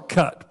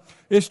shortcut,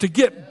 is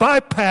to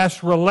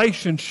bypass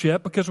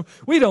relationship, because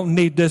we don't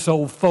need this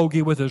old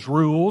fogey with his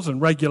rules and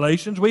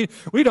regulations. We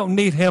don't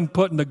need him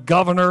putting the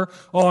governor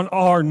on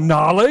our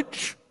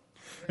knowledge.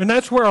 And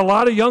that's where a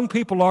lot of young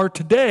people are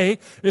today,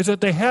 is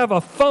that they have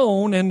a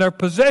phone in their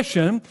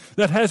possession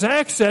that has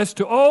access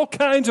to all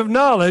kinds of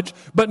knowledge,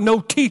 but no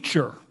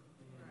teacher.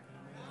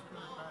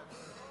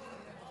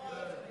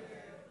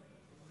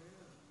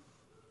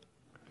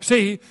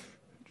 See,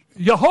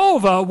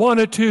 Jehovah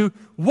wanted to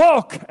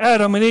walk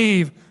Adam and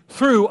Eve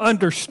through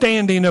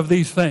understanding of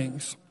these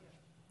things.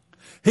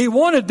 He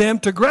wanted them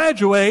to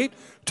graduate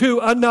to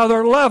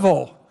another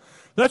level.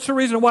 That's the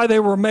reason why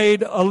they were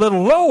made a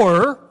little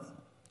lower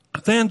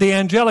than the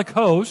angelic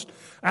host.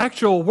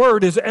 Actual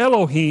word is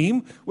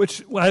Elohim,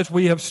 which, as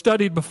we have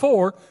studied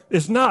before,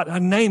 is not a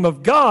name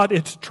of God.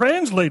 It's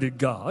translated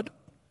God.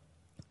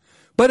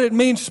 But it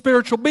means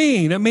spiritual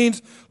being. It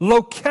means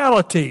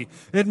locality.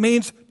 It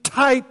means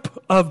type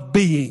of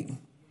being.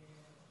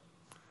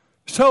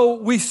 So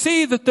we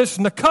see that this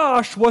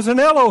Nakash was an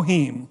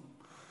Elohim.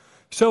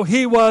 So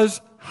he was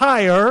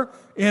higher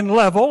in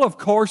level, of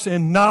course,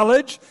 in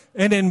knowledge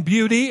and in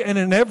beauty and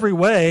in every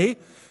way.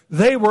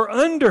 They were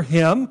under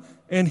him,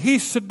 and he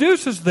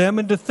seduces them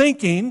into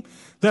thinking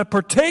that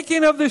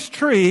partaking of this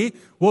tree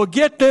will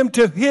get them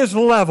to his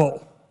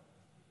level.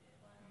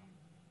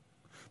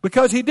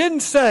 Because he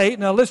didn't say,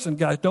 now listen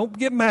guys, don't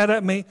get mad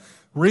at me.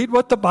 Read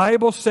what the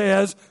Bible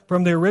says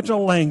from the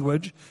original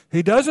language.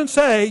 He doesn't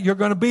say you're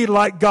going to be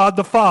like God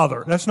the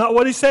Father. That's not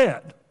what he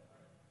said.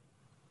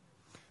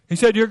 He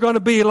said you're going to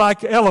be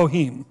like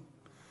Elohim.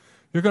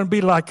 You're going to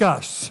be like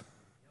us.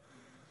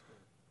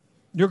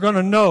 You're going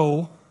to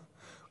know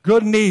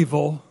good and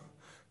evil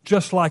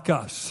just like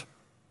us.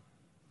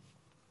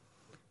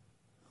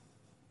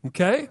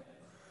 Okay?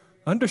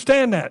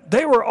 Understand that.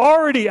 They were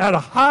already at a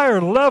higher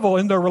level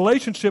in their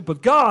relationship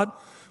with God,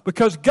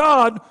 because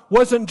God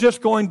wasn't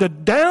just going to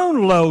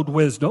download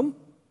wisdom.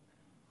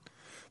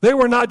 They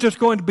were not just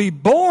going to be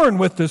born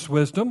with this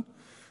wisdom.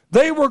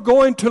 They were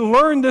going to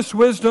learn this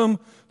wisdom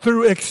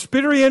through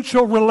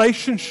experiential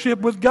relationship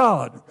with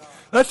God.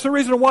 That's the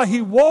reason why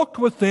he walked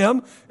with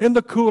them in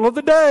the cool of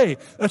the day.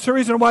 That's the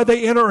reason why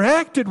they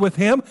interacted with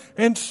him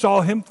and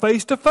saw him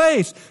face to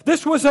face.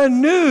 This was a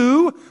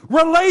new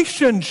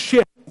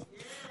relationship.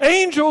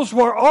 Angels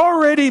were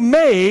already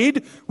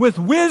made with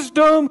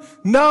wisdom,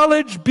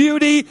 knowledge,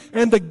 beauty,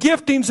 and the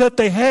giftings that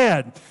they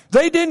had.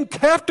 They didn't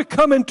have to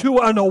come into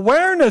an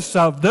awareness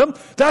of them.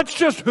 That's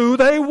just who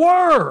they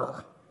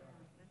were.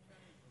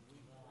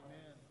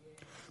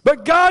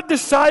 But God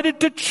decided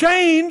to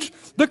change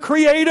the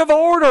creative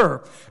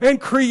order and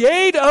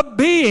create a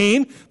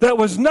being that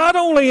was not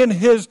only in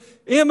his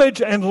image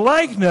and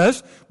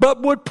likeness,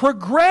 but would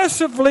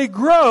progressively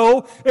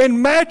grow in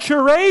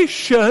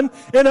maturation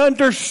and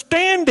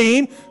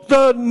understanding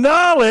the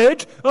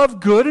knowledge of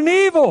good and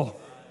evil.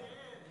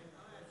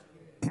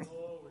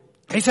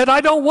 He said,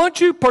 I don't want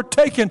you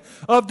partaking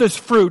of this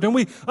fruit. And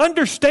we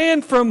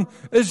understand from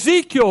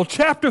Ezekiel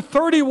chapter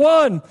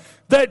 31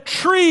 that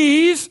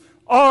trees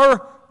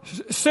are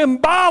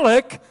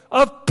symbolic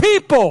of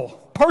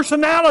people,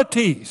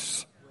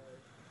 personalities.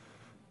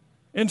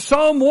 In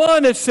Psalm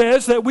 1 it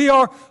says that we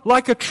are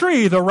like a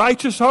tree. The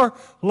righteous are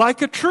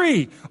like a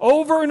tree.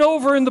 Over and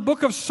over in the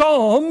book of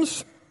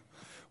Psalms,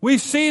 we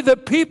see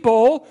that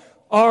people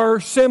are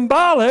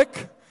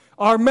symbolic,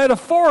 are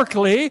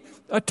metaphorically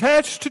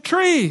attached to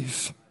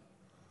trees.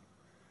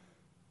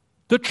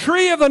 The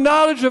tree of the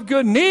knowledge of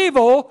good and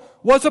evil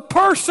was a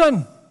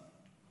person.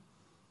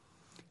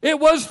 It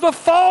was the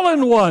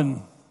fallen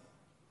one.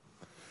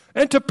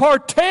 And to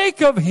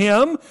partake of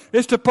him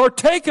is to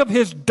partake of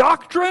his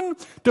doctrine,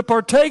 to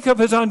partake of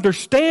his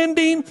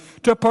understanding,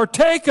 to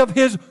partake of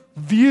his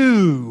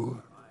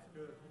view.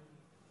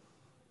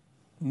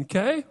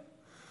 Okay?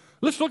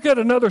 Let's look at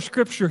another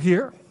scripture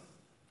here.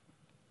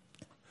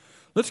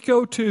 Let's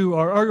go to,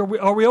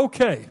 are we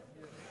okay?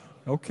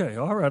 Okay,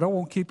 all right, I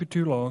won't keep you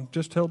too long,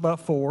 just till about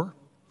 4.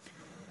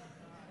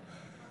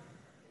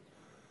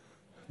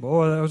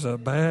 Boy, that was a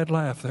bad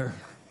laugh there.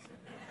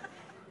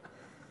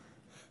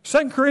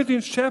 2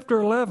 Corinthians chapter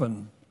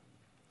 11.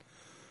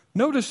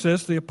 Notice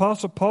this, the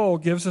Apostle Paul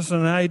gives us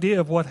an idea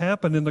of what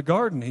happened in the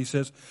garden. He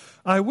says,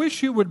 I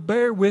wish you would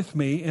bear with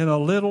me in a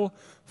little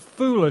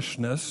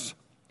foolishness.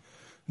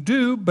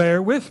 Do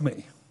bear with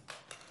me.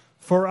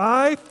 For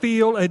I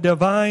feel a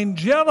divine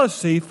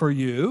jealousy for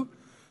you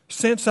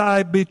since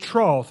I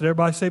betrothed.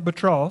 Everybody say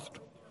betrothed.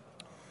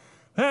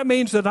 That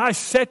means that I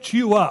set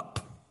you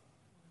up.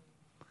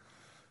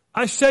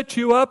 I set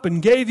you up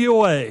and gave you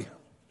away.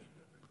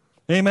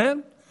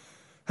 Amen?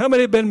 How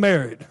many have been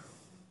married?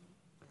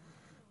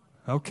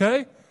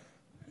 Okay.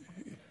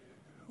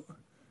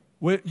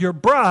 Your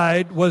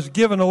bride was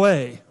given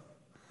away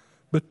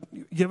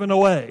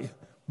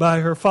by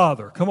her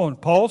father. Come on,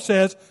 Paul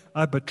says,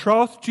 I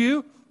betrothed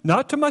you,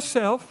 not to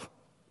myself.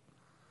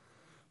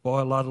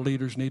 Boy, a lot of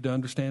leaders need to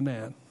understand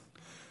that.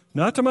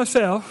 Not to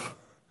myself,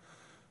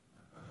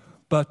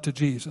 but to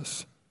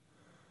Jesus.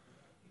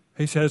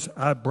 He says,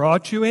 I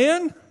brought you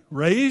in,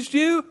 raised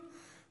you,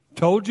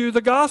 told you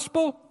the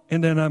gospel,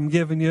 and then I'm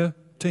giving you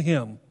to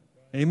him.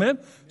 Amen?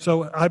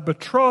 So I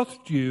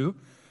betrothed you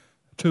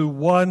to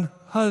one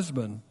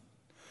husband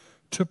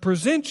to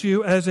present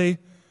you as a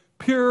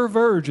pure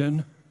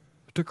virgin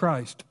to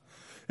Christ.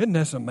 Isn't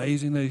this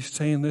amazing that he's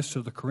saying this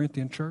to the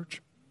Corinthian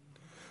church?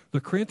 The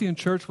Corinthian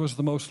church was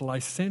the most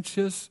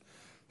licentious,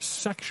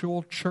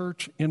 sexual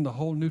church in the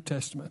whole New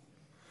Testament.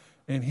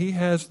 And he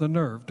has the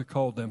nerve to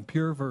call them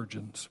pure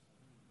virgins.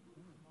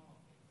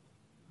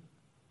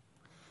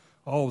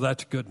 Oh,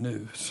 that's good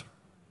news.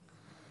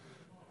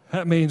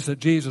 That means that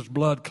Jesus'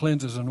 blood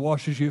cleanses and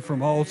washes you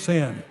from all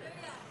sin.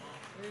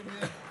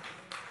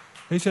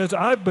 He says,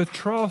 I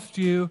betrothed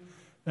you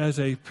as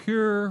a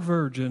pure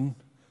virgin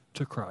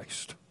to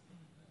Christ.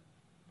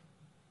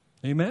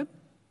 Amen?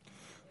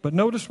 But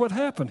notice what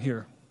happened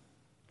here.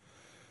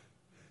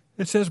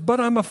 It says, but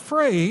I'm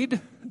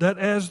afraid that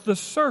as the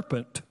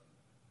serpent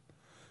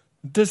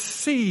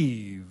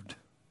deceived,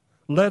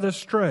 led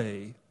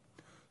astray,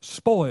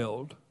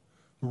 spoiled,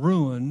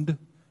 ruined,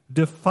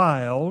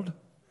 defiled,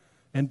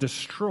 and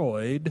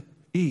destroyed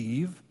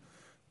Eve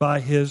by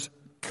his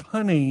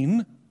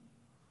cunning.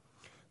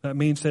 That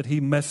means that he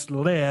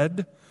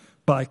misled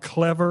by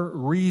clever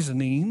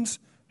reasonings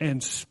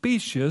and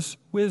specious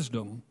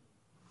wisdom.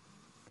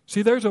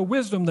 See, there's a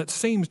wisdom that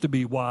seems to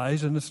be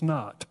wise and it's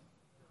not.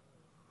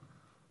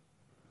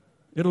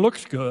 It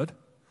looks good.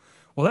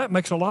 Well, that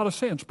makes a lot of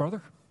sense,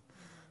 brother.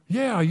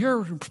 Yeah,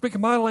 you're speaking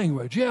my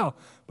language. Yeah,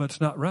 but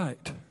it's not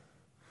right.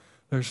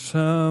 There's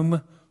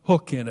some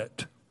hook in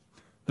it.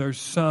 There's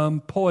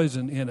some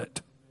poison in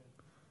it.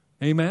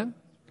 Amen?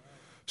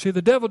 See,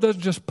 the devil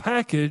doesn't just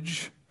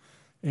package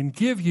and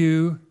give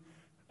you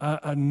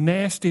a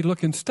nasty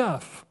looking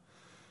stuff.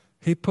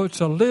 He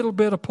puts a little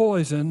bit of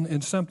poison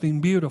in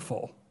something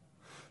beautiful.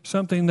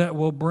 Something that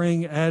will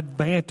bring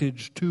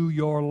advantage to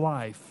your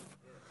life.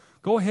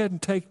 Go ahead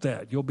and take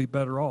that. You'll be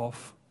better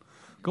off.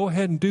 Go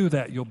ahead and do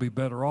that. You'll be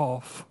better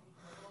off.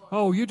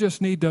 Oh, you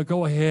just need to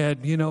go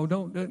ahead.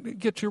 Don't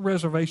get your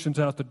reservations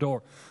out the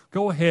door.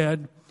 Go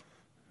ahead.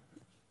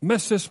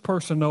 Mess this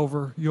person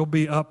over. You'll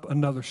be up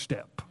another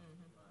step.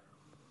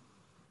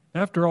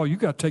 After all, you've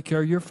got to take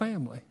care of your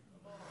family.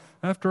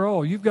 After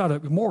all, you've got a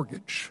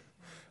mortgage.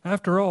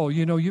 After all,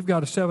 you've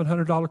got a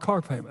 $700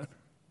 car payment.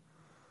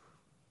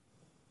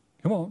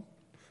 Come on.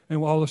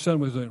 And all of a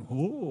sudden we're saying,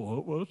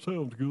 oh, well, that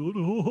sounds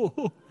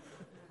good.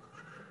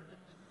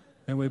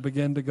 And we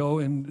begin to go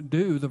and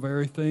do the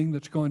very thing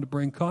that's going to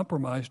bring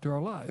compromise to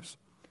our lives.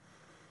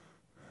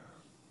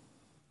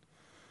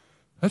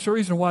 That's the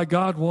reason why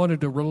God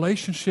wanted a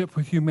relationship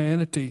with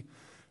humanity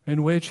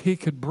in which he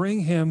could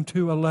bring him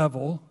to a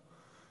level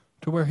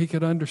to where he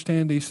could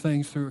understand these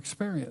things through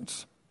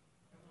experience.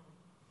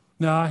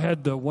 Now, I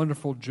had the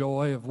wonderful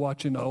joy of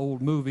watching an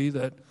old movie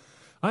that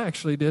I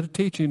actually did a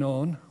teaching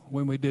on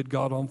when we did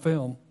God on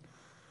Film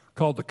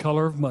called The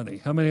Color of Money.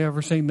 How many have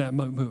ever seen that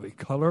movie,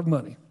 Color of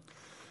Money?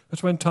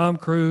 That's when Tom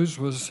Cruise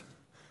was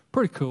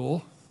pretty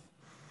cool.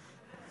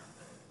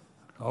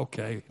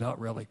 Okay, not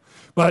really.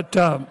 But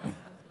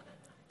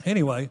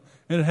anyway,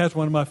 and it has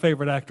one of my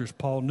favorite actors,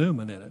 Paul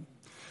Newman, in it.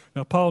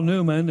 Now, Paul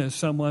Newman is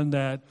someone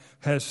that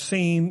has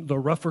seen the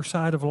rougher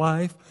side of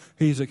life.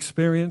 He's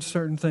experienced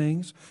certain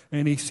things,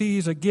 and he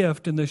sees a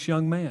gift in this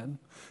young man.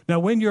 Now,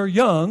 when you're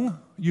young,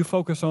 you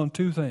focus on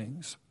two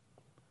things: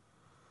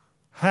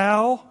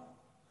 how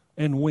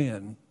and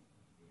when.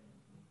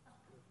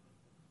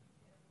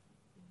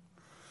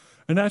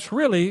 And that's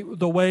really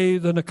the way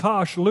the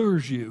Nakash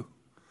lures you.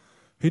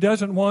 He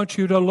doesn't want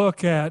you to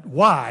look at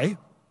why.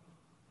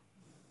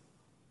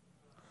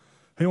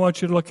 He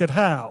wants you to look at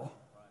how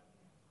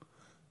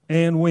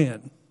and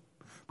when.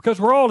 Because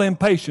we're all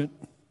impatient.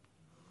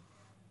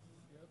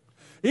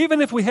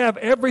 Even if we have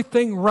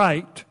everything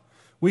right,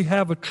 we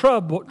have a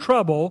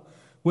trouble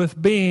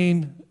with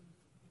being,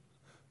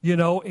 in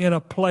a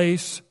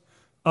place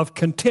of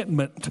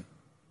contentment.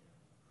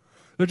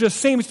 There just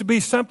seems to be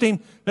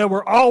something that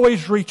we're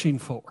always reaching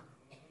for,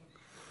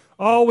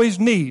 always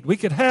need. We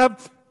could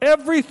have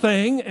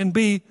everything and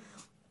be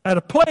at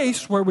a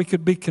place where we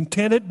could be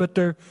contented, but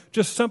there's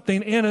just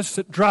something in us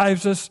that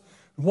drives us,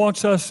 wants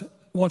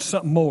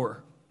something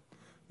more.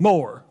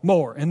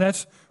 And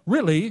that's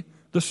really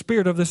the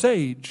spirit of this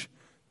age.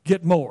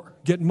 Get more.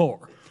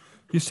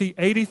 You see,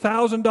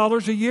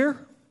 $80,000 a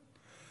year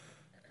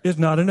is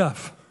not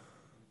enough.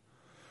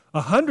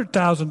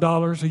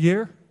 $100,000 a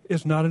year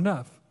is not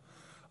enough.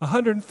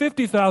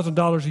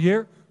 $150,000 a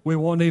year, we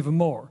want even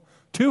more.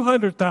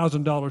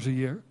 $200,000 a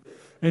year,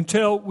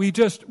 until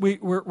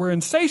we're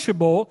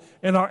insatiable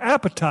in our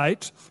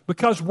appetites,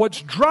 because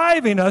what's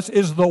driving us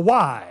is the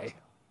why.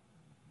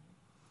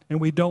 And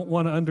we don't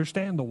want to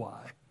understand the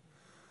why.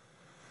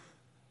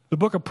 The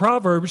book of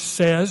Proverbs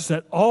says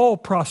that all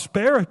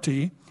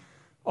prosperity,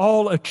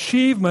 all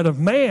achievement of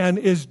man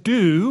is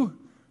due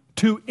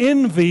to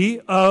envy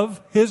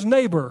of his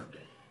neighbor.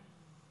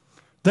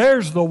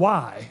 There's the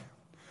why.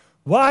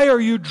 Why are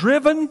you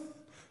driven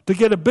to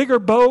get a bigger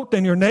boat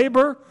than your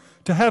neighbor,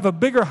 to have a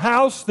bigger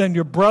house than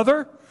your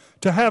brother,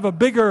 to have a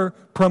bigger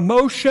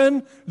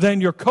promotion than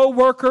your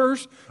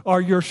coworkers? Or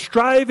you're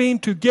striving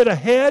to get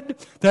ahead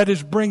that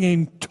is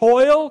bringing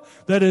toil,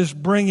 that is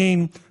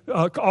bringing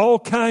all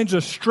kinds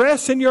of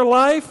stress in your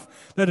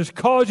life, that is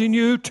causing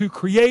you to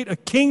create a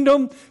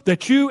kingdom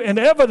that you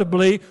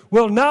inevitably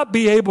will not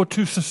be able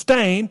to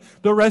sustain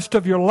the rest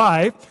of your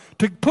life,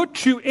 to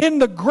put you in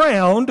the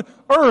ground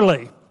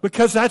early,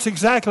 because that's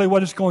exactly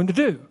what it's going to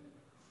do.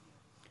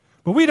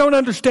 But we don't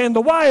understand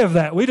the why of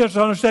that. We just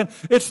understand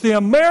it's the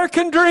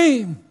American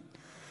dream.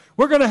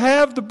 We're going to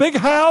have the big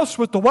house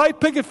with the white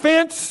picket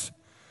fence,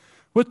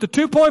 with the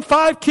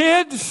 2.5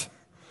 kids,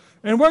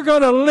 and we're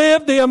going to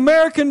live the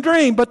American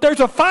dream. But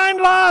there's a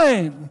fine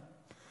line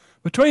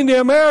between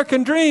the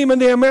American dream and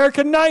the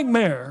American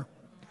nightmare.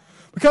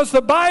 Because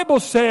the Bible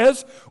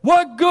says,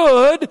 what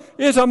good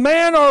is a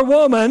man or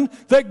woman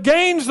that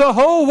gains the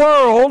whole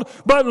world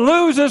but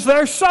loses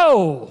their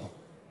soul?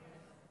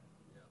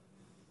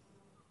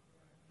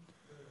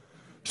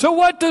 So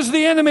what does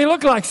the enemy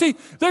look like? See,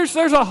 there's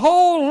a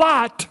whole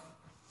lot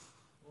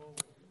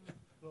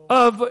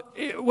of,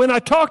 when I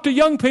talk to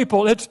young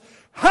people, it's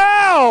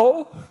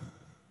how,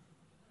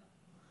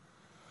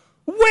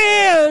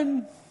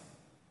 when,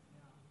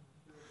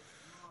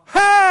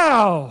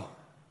 how,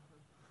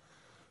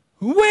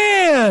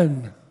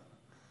 when.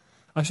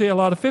 I see a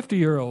lot of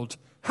 50-year-olds.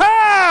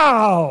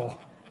 How,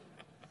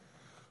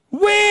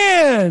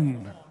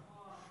 when.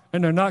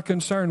 And they're not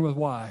concerned with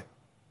why.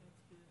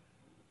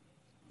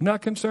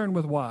 Not concerned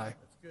with why.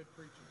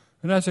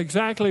 And that's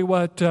exactly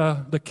what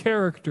the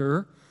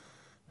character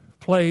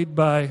played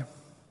by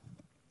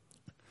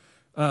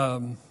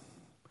Tom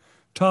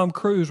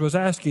Cruise was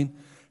asking.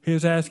 He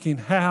was asking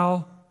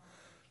how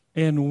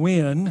and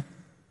when,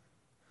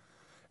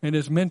 and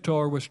his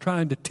mentor was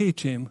trying to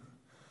teach him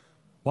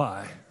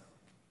why.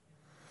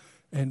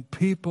 And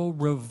people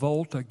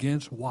revolt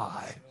against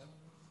why.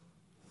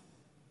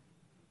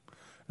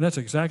 And that's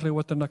exactly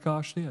what the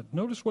Nakash did.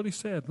 Notice what he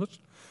said.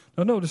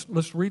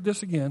 Let's read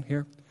this again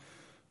here.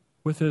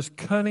 With his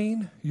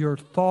cunning, your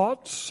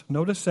thoughts,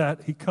 notice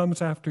that he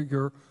comes after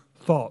your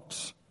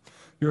thoughts.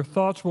 Your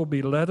thoughts will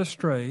be led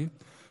astray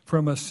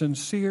from a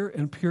sincere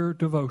and pure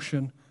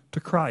devotion to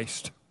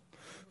Christ.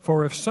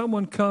 For if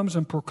someone comes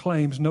and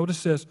proclaims,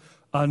 notice this,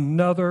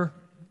 another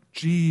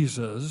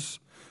Jesus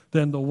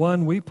than the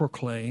one we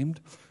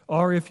proclaimed,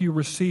 or if you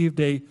received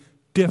a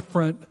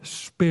different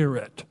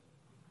spirit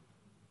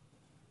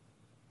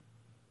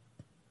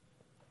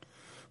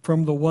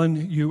from the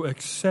one you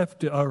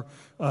accepted, or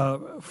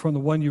from the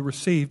one you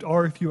received,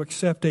 or if you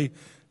accept a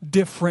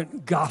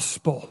different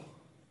gospel.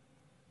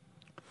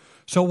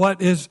 So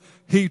what is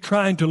he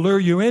trying to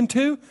lure you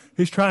into?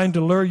 He's trying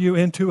to lure you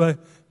into a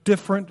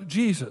different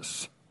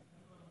Jesus,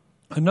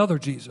 another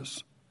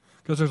Jesus,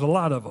 because there's a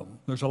lot of them.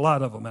 There's a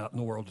lot of them out in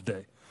the world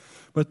today.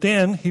 But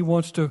then he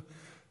wants to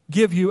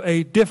give you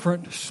a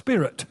different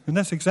spirit, and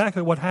that's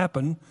exactly what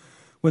happened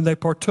when they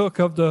partook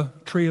of the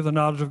tree of the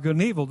knowledge of good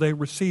and evil, they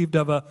received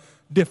of a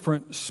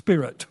different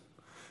spirit,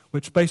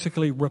 which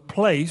basically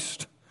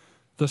replaced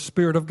the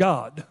Spirit of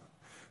God.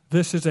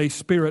 This is a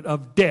spirit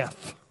of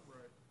death.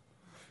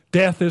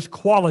 Death is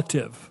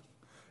qualitative.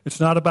 It's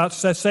not about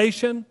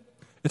cessation.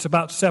 It's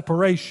about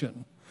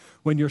separation.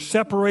 When you're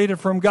separated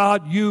from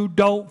God, you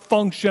don't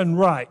function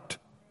right.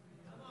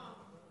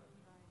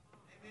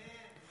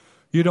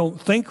 You don't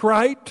think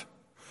right.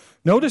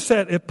 Notice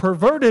that it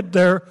perverted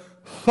their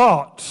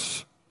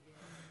thoughts.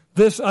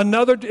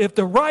 If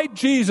the right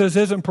Jesus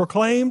isn't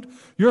proclaimed,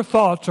 your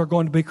thoughts are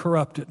going to be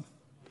corrupted.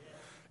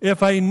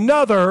 If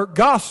another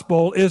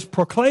gospel is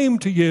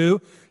proclaimed to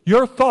you,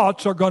 your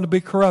thoughts are going to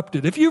be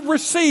corrupted. If you've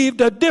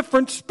received a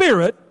different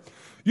spirit,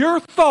 your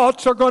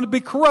thoughts are going to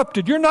be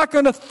corrupted. You're not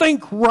going to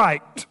think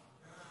right.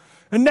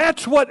 And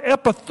that's what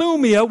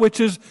epithumia,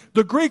 which is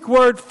the Greek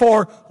word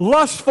for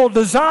lustful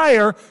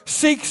desire,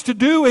 seeks to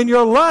do in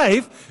your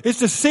life, is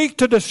to seek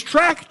to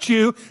distract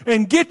you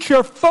and get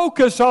your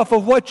focus off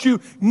of what you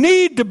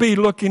need to be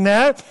looking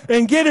at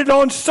and get it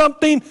on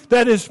something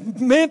that is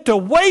meant to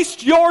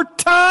waste your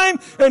time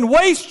and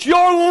waste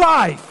your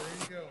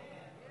life.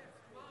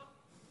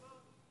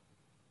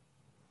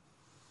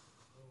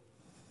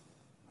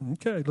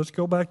 Okay, let's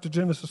go back to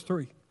Genesis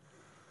 3.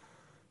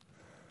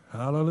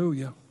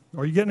 Hallelujah.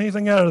 Are you getting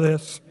anything out of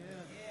this?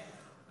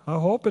 I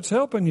hope it's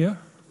helping you.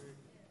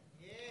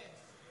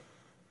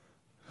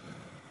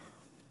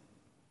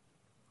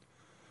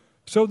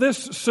 So this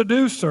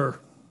seducer,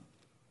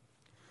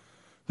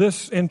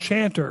 this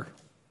enchanter,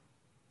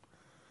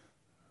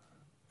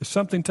 is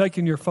something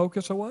taking your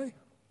focus away?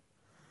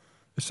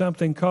 Is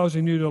something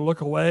causing you to look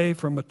away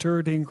from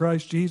maturity in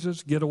Christ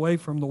Jesus, get away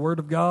from the Word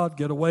of God,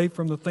 get away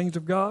from the things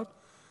of God?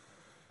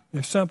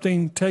 Is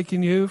something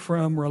taking you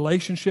from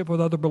relationship with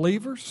other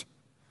believers?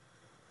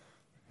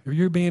 Are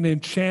you being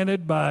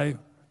enchanted by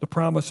the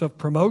promise of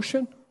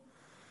promotion?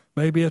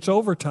 Maybe it's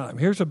overtime.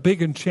 Here's a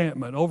big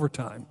enchantment,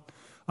 overtime.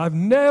 I've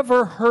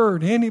never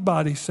heard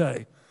anybody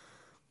say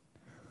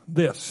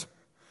this.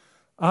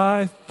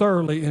 I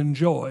thoroughly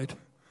enjoyed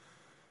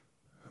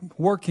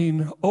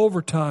working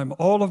overtime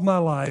all of my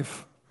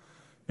life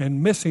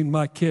and missing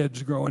my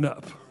kids growing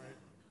up.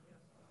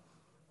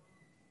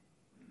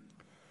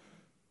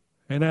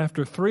 And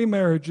after 3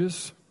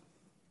 marriages,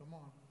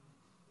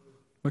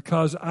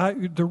 because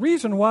the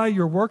reason why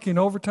you're working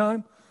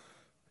overtime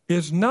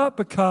is not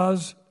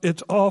because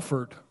it's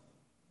offered.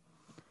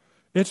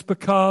 It's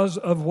because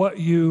of what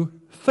you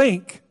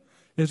think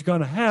is going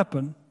to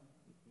happen.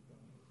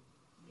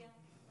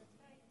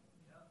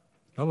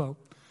 Hello.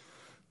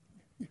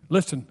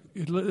 Listen,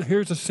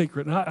 here's a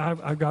secret, and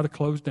I've got to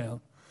close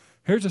down.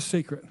 Here's a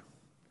secret.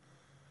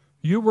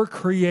 You were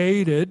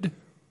created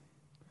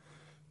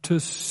to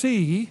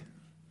see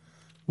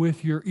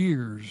with your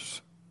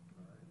ears.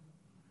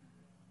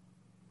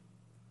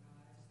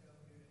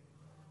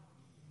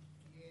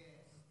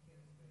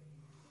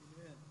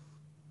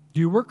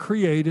 You were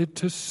created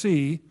to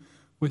see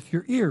with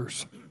your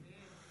ears.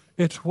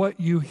 It's what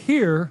you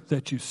hear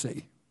that you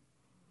see.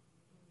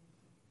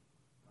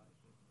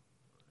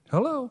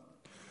 Hello.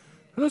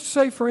 Let's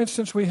say, for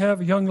instance, we have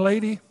a young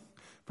lady,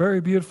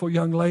 very beautiful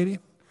young lady,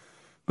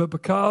 but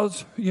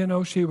because,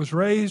 she was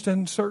raised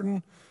in a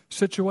certain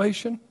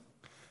situation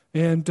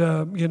and,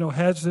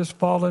 has this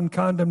fallen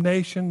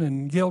condemnation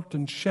and guilt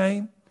and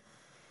shame,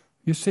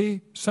 you see,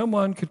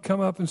 someone could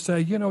come up and say,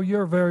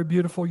 you're a very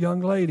beautiful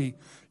young lady.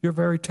 You're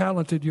very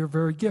talented. You're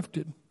very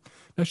gifted.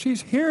 Now,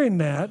 she's hearing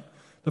that.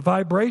 The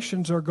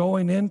vibrations are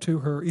going into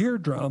her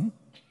eardrum,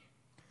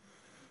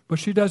 but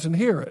she doesn't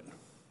hear it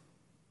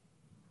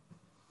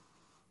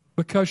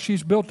because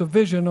she's built a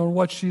vision on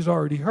what she's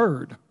already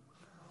heard.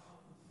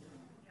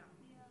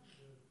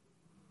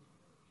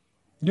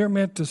 You're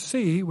meant to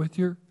see with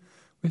your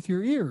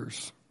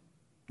ears.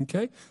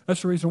 Okay?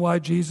 That's the reason why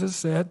Jesus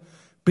said,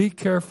 be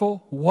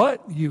careful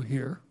what you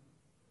hear.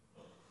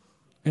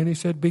 And he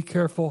said, be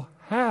careful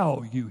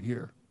how you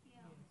hear.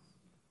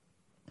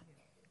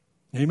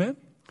 Amen?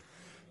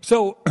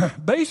 So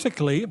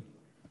basically,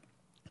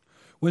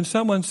 when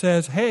someone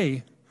says,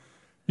 hey,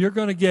 you're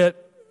going to get,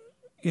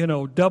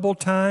 double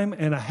time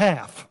and a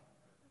half.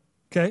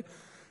 Okay?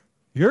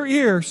 Your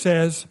ear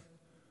says,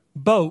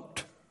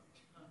 boat.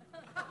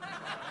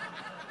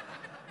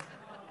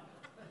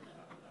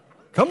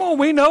 Come on,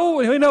 we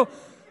know.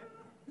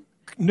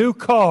 New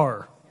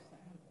car.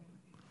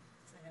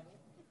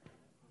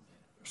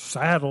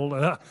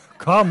 Saddle.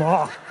 Come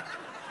on.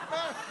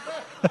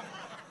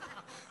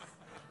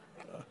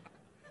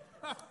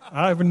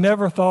 I've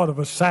never thought of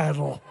a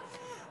saddle,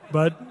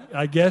 but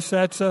I guess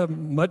that's a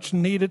much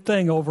needed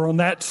thing over on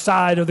that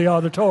side of the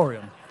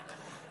auditorium.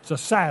 It's a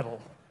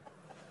saddle.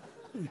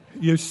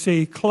 You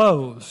see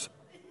clothes.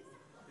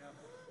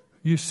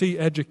 You see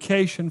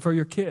education for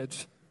your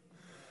kids.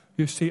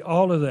 You see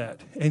all of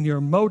that, and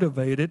you're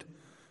motivated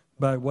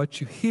by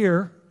what you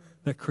hear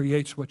that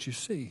creates what you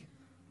see.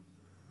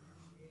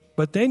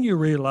 But then you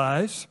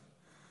realize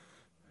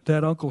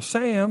that Uncle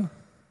Sam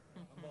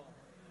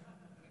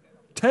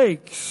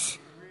takes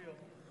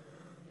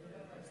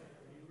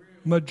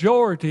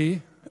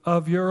majority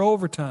of your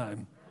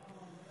overtime.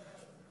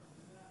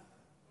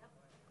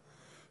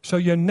 So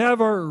you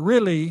never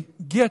really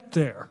get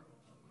there,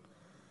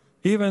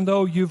 even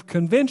though you've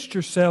convinced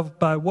yourself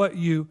by what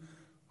you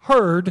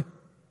heard.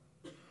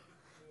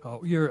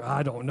 Oh,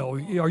 I don't know.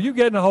 Are you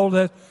getting a hold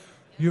of that?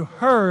 You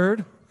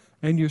heard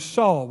and you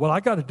saw. Well, I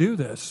got to do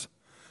this.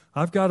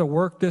 I've got to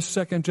work this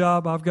second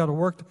job. I've got to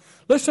work.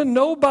 Listen,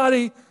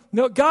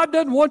 God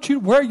doesn't want you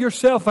to wear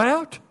yourself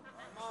out.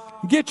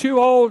 Get you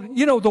all,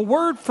 the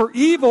word for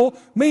evil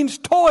means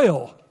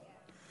toil.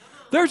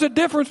 There's a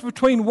difference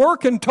between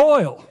work and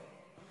toil.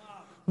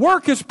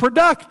 Work is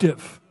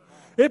productive.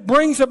 It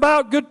brings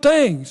about good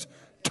things.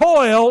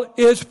 Toil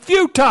is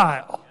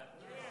futile.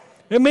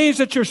 It means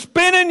that you're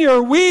spinning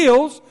your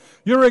wheels,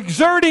 you're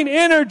exerting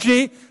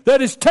energy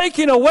that is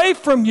taking away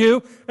from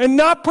you and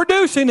not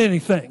producing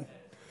anything.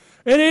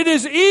 And it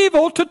is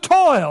evil to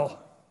toil.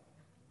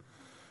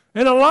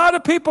 And a lot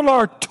of people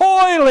are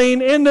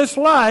toiling in this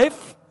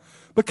life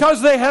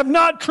because they have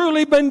not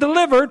truly been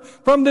delivered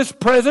from this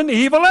present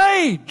evil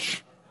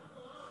age.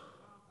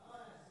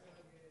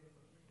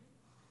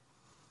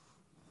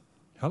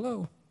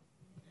 Hello.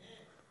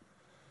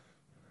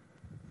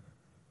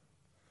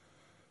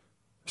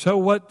 So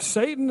what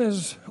Satan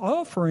is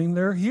offering,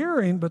 they're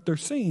hearing, but they're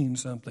seeing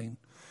something.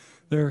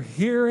 They're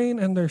hearing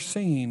and they're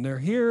seeing. They're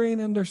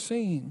hearing and they're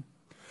seeing.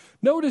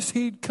 Notice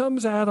he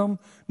comes at them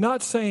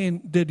not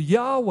saying, did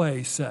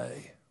Yahweh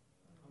say?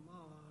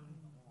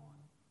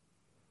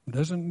 He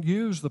doesn't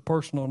use the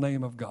personal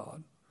name of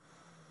God.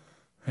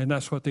 And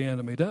that's what the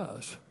enemy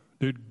does.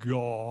 Did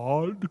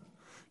God,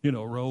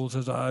 rolls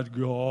his eyes,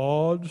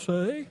 God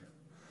say?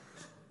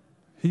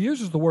 He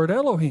uses the word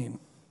Elohim.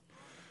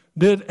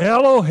 Did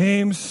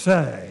Elohim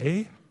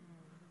say?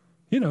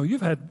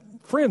 You've had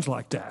friends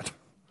like that.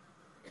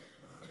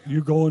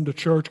 You going to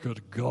church because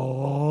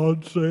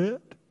God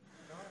said?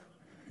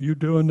 You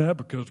doing that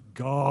because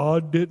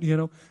God did?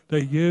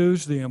 They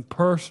use the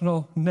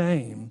impersonal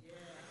name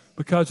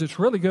because it's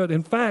really good.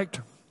 In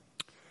fact,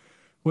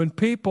 when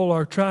people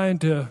are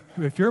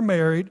if you're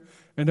married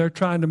and they're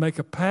trying to make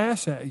a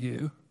pass at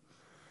you,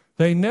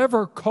 they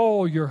never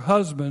call your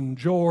husband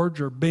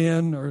George or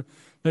Ben, or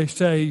they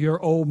say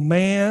your old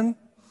man,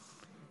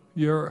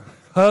 your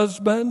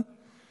husband,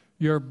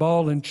 your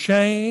ball and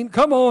chain.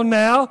 Come on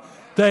now.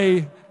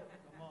 They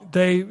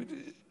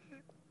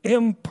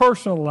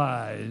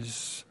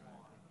impersonalize.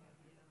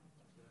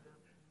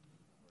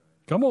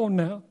 Come on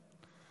now.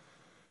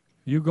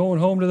 You going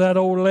home to that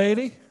old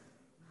lady?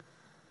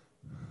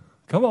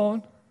 Come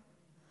on.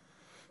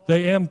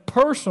 They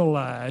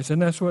impersonalize,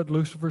 and that's what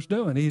Lucifer's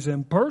doing. He's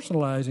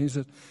impersonalizing. He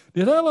says,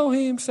 did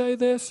Elohim say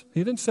this?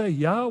 He didn't say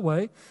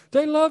Yahweh.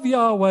 They love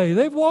Yahweh.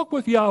 They've walked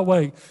with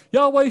Yahweh.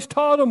 Yahweh's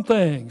taught them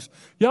things.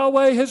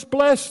 Yahweh has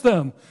blessed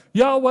them.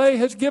 Yahweh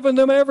has given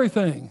them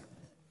everything.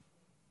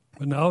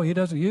 But no, he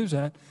doesn't use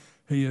that.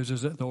 He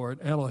uses the word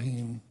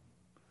Elohim.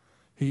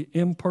 He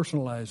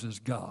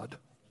impersonalizes God.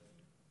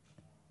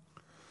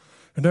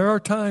 And there are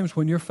times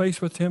when you're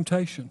faced with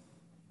temptation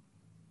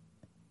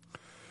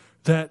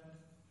that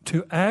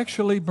to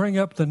actually bring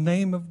up the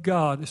name of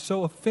God is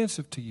so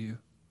offensive to you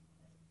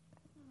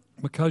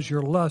because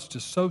your lust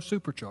is so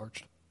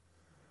supercharged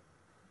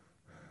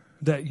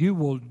that you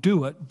will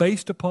do it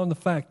based upon the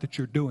fact that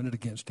you're doing it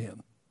against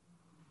Him.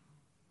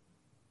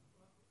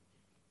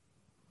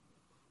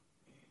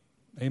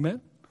 Amen?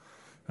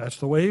 That's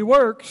the way He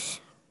works.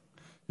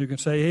 You can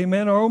say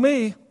amen or oh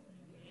me.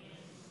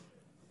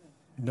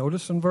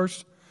 Notice in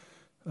verse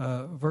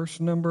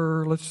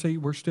number,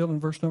 we're still in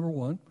verse number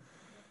 1.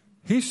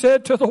 He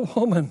said to the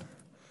woman,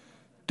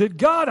 did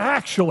God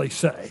actually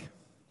say?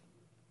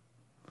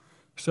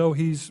 So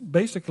he's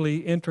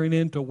basically entering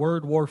into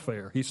word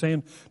warfare. He's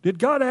saying, did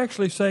God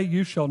actually say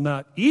you shall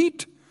not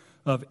eat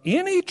of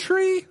any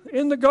tree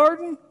in the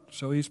garden?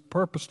 So he's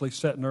purposely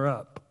setting her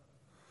up.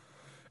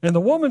 And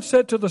the woman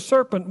said to the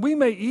serpent, we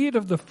may eat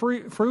of the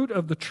fruit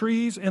of the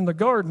trees in the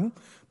garden,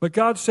 but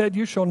God said,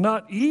 you shall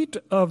not eat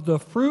of the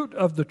fruit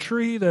of the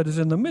tree that is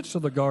in the midst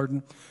of the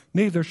garden,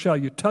 neither shall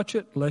you touch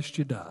it, lest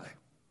you die.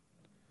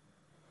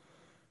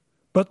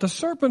 But the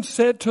serpent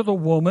said to the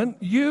woman,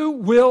 you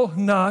will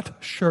not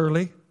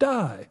surely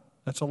die.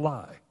 That's a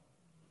lie.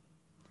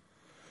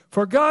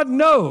 For God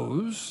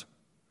knows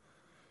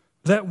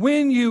that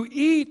when you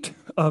eat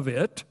of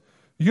it,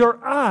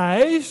 your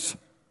eyes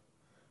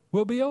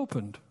will be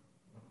opened.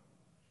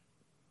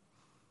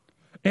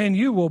 And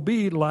you will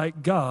be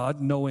like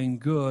God, knowing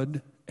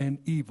good and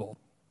evil.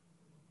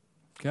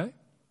 Okay?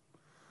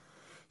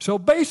 So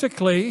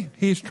basically,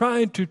 he's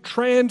trying to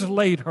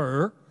translate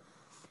her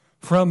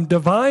from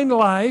divine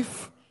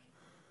life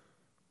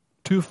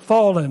to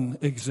fallen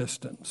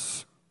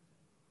existence.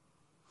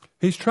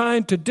 He's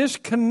trying to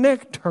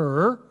disconnect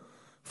her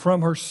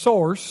from her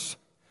source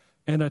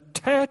and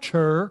attach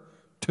her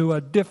to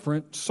a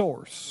different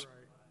source.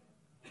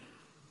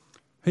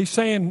 He's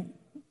saying,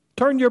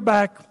 turn your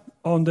back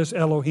on this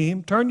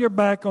Elohim. Turn your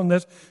back on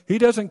this. He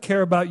doesn't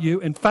care about you.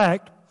 In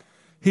fact,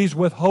 he's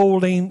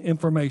withholding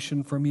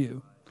information from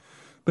you.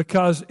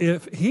 Because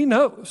if he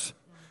knows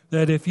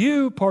that if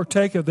you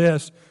partake of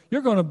this,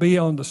 you're going to be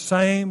on the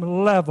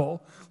same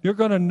level. You're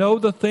going to know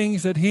the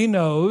things that he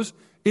knows,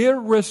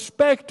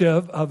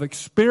 irrespective of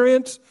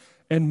experience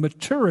and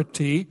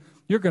maturity.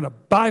 You're going to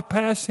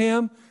bypass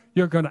him.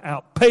 You're going to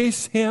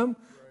outpace him.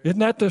 Isn't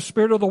that the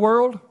spirit of the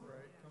world?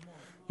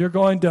 You're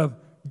going to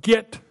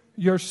get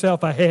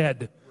yourself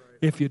ahead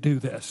if you do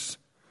this.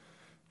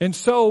 And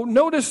so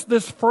notice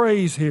this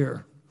phrase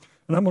here,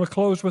 and I'm going to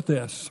close with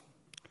this.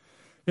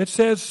 It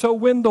says, so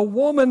when the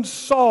woman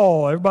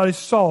saw, everybody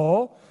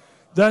saw,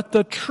 that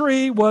the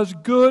tree was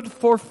good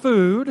for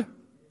food,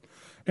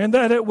 and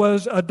that it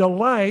was a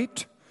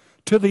delight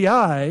to the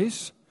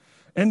eyes,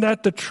 and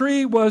that the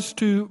tree was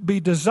to be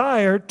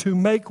desired to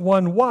make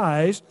one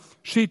wise,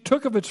 she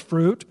took of its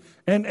fruit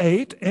and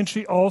ate, and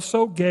she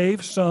also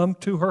gave some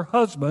to her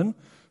husband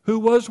who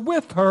was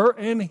with her,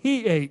 and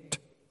he ate.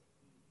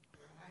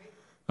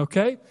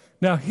 Okay?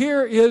 Now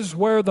here is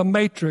where the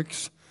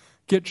matrix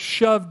gets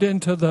shoved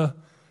into the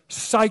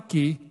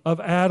psyche of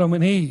Adam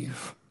and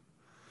Eve.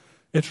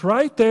 It's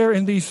right there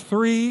in these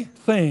three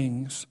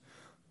things: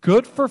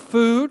 good for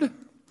food,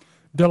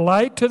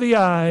 delight to the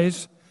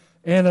eyes,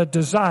 and a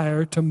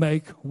desire to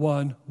make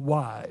one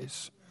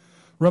wise.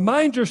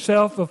 Remind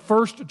yourself of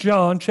 1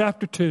 John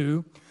chapter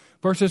 2,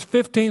 verses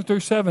 15 through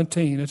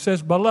 17. It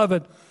says,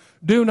 beloved,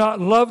 do not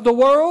love the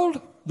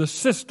world, the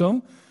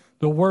system.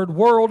 The word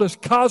world is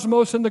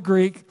cosmos in the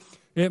Greek.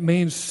 It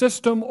means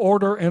system,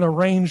 order, and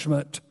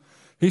arrangement.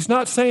 He's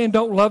not saying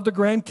don't love the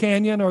Grand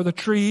Canyon or the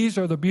trees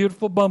or the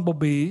beautiful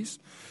bumblebees.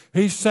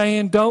 He's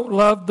saying don't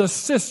love the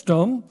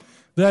system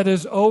that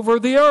is over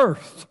the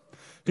earth.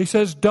 He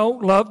says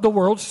don't love the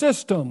world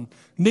system,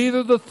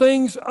 neither the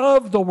things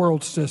of the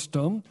world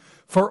system,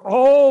 for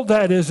all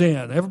that is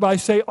in. Everybody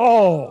say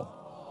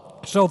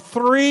all. So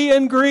 3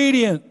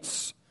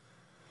 ingredients.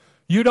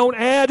 You don't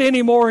add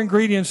any more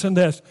ingredients in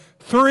this.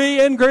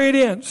 3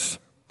 ingredients.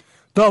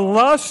 The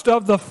lust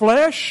of the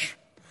flesh,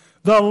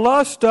 the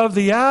lust of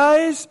the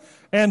eyes,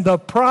 and the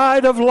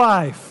pride of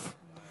life.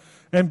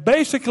 And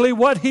basically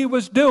what he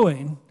was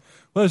doing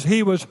was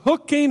he was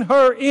hooking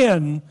her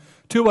in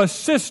to a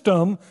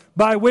system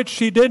by which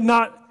she did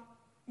not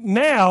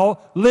now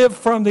live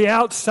from the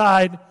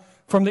outside,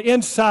 from the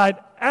inside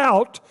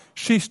out.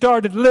 She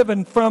started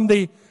living from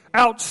the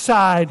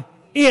outside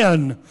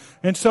in.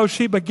 And so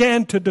she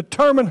began to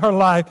determine her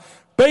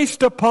life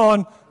based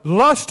upon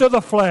lust of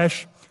the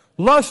flesh,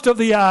 lust of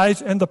the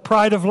eyes, and the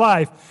pride of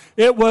life.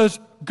 It was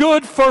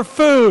good for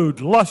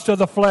food, lust of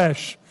the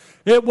flesh.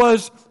 It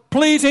was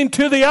pleasing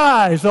to the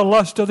eyes, the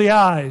lust of the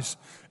eyes.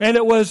 And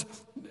it was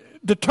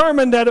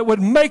determined that it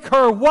would make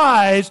her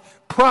wise,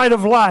 pride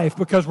of life,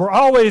 because we're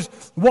always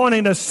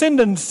wanting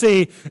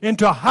ascendancy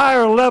into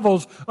higher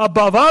levels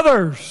above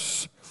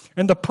others.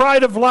 And the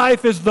pride of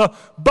life is the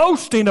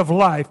boasting of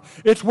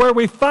life. It's where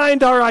we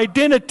find our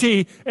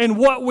identity in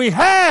what we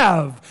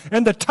have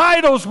and the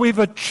titles we've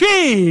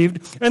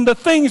achieved and the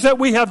things that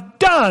we have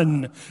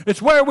done.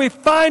 It's where we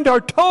find our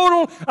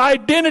total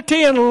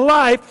identity in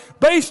life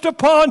based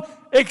upon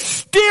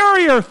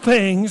exterior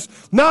things,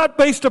 not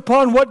based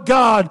upon what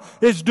God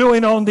is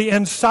doing on the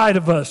inside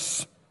of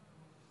us.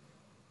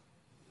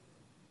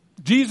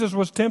 Jesus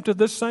was tempted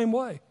this same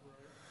way.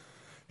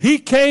 He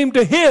came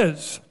to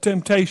his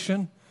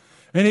temptation,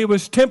 and he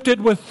was tempted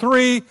with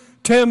 3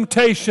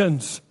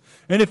 temptations.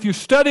 And if you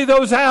study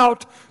those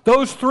out,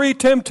 those 3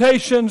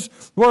 temptations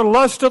were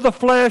lust of the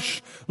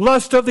flesh,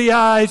 lust of the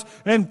eyes,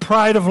 and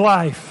pride of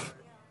life.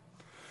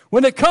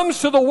 When it comes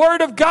to the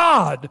Word of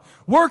God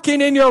working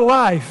in your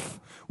life,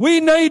 we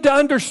need to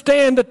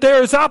understand that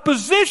there is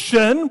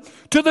opposition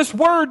to this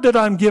word that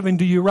I'm giving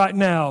to you right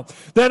now.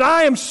 That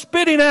I am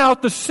spitting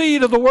out the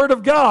seed of the Word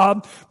of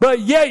God, but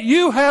yet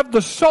you have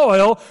the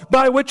soil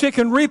by which it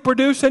can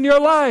reproduce in your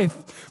life.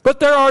 But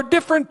there are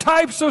different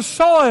types of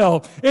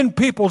soil in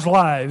people's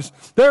lives.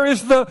 There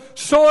is the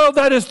soil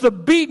that is the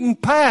beaten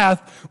path,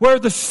 where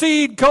the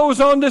seed goes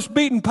on this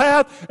beaten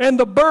path and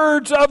the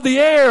birds of the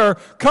air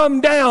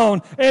come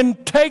down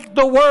and take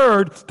the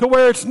word to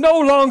where it's no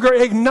longer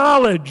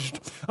acknowledged.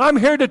 I'm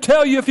here to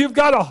tell you, if you've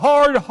got a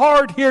hard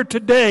heart here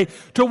today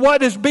to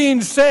what is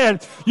being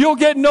said, you'll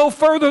get no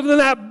further than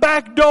that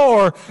back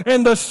door,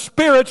 and the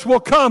spirits will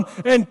come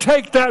and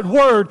take that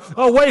word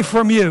away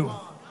from you.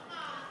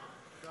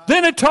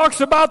 Then it talks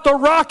about the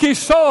rocky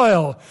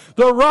soil.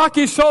 The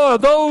rocky soil,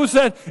 those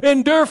that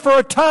endure for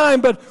a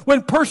time, but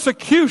when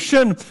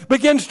persecution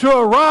begins to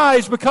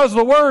arise because of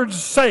the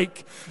word's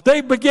sake,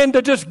 they begin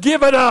to just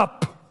give it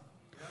up.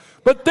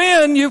 But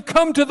then you've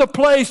come to the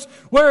place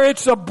where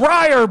it's a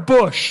briar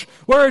bush,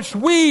 where it's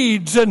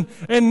weeds and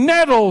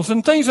nettles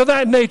and things of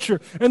that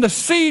nature, and the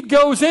seed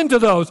goes into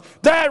those.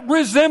 That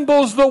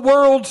resembles the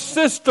world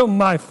system,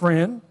 my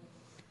friend,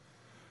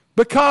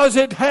 because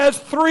it has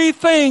 3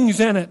 things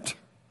in it.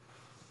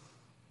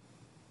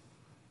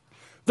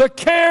 The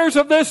cares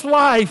of this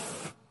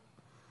life,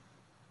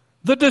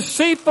 the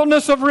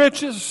deceitfulness of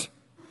riches,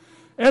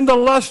 and the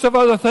lust of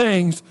other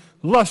things,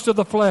 lust of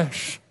the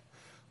flesh,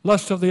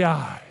 lust of the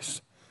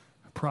eyes,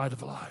 pride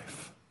of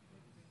life.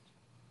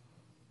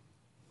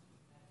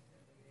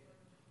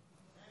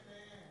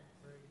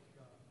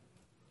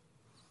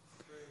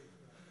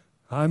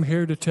 I'm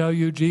here to tell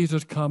you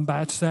Jesus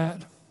combats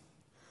that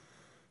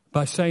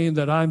by saying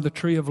that I'm the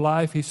tree of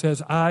life. He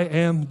says, I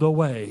am the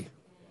way.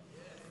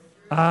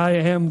 I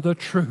am the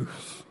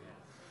truth.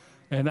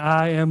 And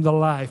I am the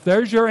life.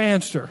 There's your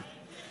answer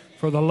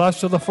for the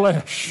lust of the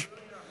flesh,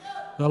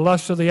 the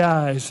lust of the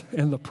eyes,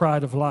 and the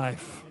pride of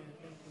life.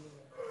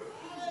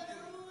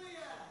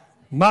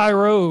 My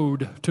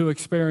road to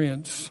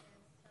experience,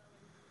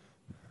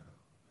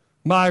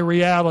 my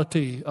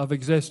reality of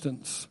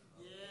existence.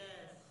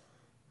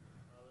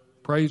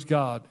 Praise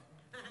God.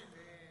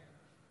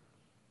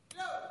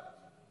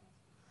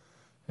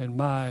 And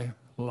my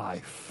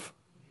life.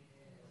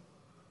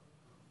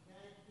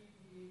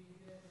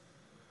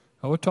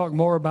 I will talk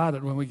more about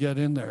it when we get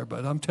in there,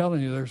 but I'm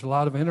telling you, there's a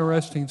lot of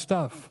interesting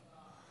stuff.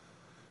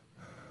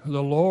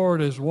 The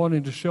Lord is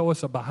wanting to show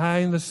us a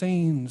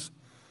behind-the-scenes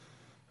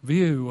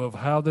view of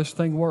how this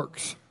thing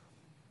works.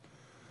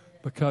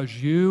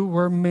 Because you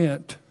were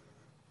meant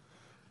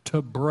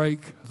to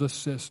break the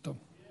system.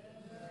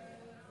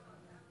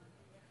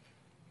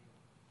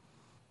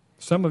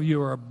 Some of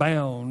you are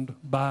bound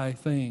by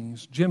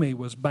things. Jimmy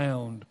was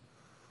bound.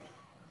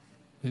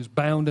 He's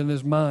bound in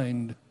his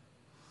mind.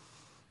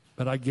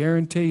 But I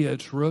guarantee you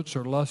its roots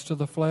are lust of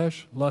the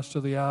flesh, lust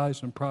of the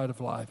eyes, and pride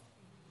of life.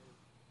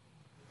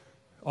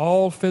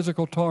 All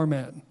physical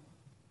torment,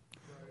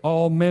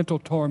 all mental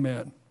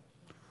torment,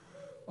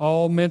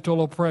 all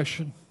mental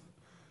oppression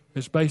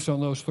is based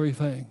on those three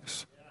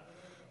things.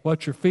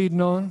 What you're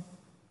feeding on,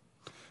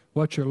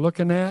 what you're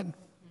looking at,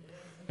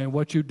 and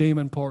what you deem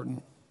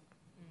important.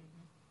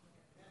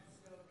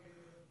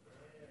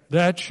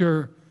 That's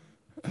your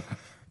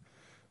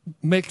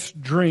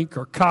mixed drink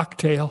or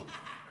cocktail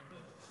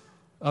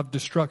of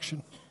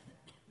destruction.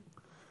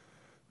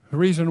 The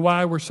reason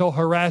why we're so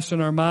harassed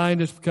in our mind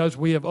is because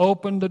we have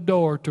opened the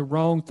door to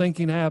wrong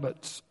thinking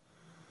habits.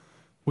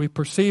 We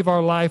perceive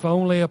our life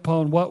only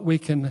upon what we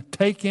can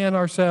take in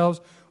ourselves,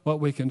 what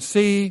we can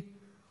see,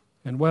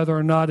 and whether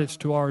or not it's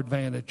to our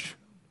advantage.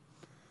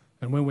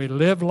 And when we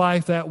live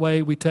life that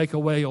way, we take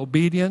away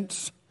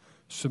obedience,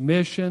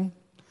 submission,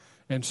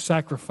 and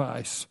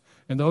sacrifice.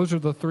 And those are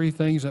the three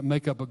things that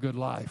make up a good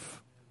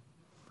life.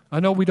 I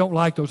know we don't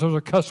like those. Those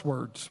are cuss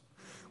words.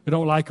 We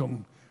don't like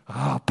them.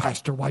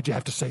 Pastor, why'd you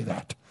have to say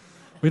that?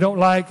 We don't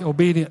like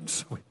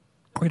obedience.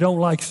 We don't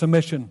like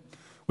submission.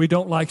 We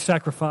don't like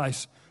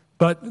sacrifice.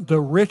 But the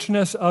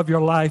richness of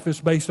your life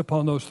is based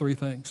upon those three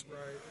things. Right.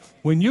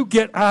 When you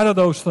get out of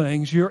those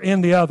things, you're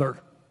in the other.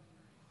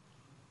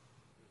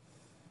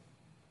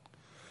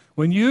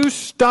 When you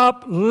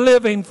stop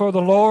living for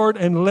the Lord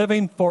and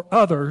living for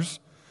others,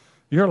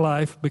 your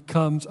life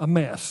becomes a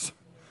mess.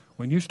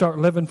 When you start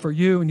living for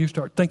you and you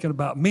start thinking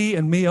about me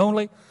and me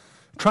only,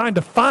 trying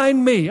to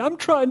find me. I'm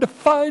trying to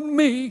find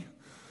me.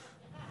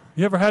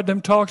 You ever had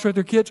them talks with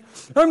your kids?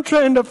 I'm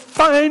trying to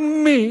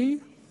find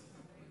me.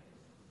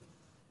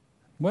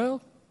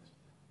 Well,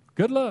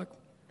 good luck.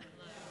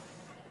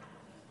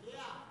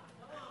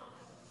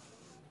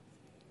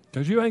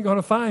 Because you ain't going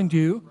to find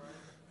you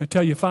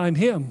until you find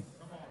him.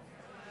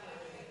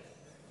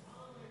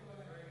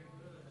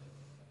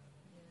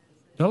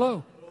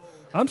 Hello?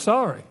 I'm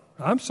sorry.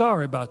 I'm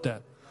sorry about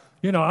that.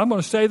 You know, I'm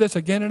going to say this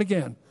again and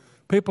again.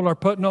 People are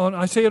putting on,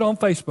 I see it on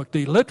Facebook,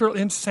 the literal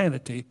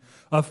insanity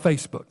of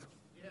Facebook.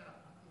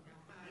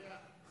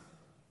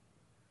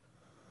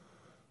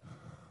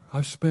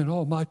 I've spent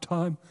all my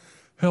time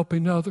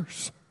helping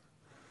others.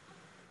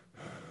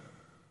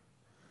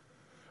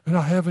 And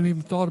I haven't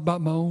even thought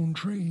about my own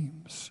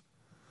dreams.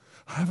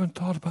 I haven't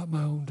thought about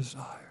my own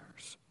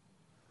desires.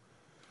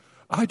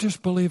 I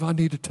just believe I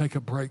need to take a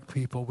break,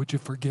 people. Would you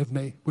forgive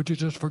me? Would you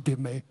just forgive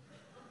me?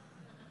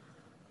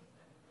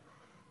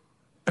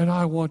 And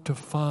I want to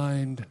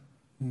find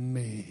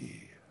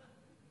me.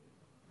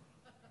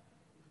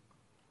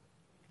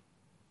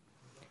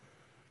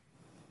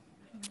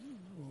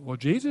 Well,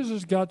 Jesus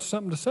has got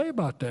something to say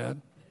about that.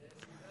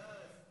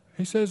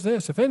 He says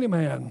this, if any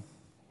man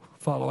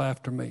follow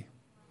after me,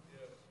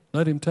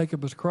 let him take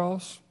up his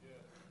cross.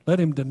 Let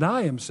him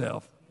deny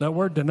himself. That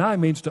word deny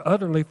means to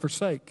utterly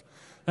forsake.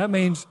 That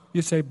means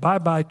you say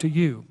bye-bye to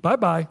you.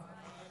 Bye-bye.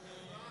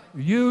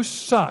 You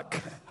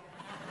suck.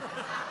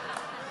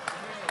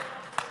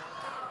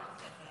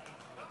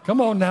 Come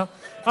on now.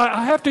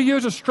 I have to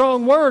use a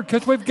strong word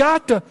because we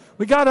got to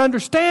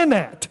understand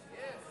that.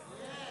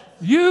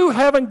 You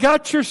haven't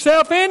got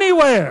yourself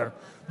anywhere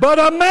but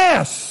a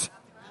mess.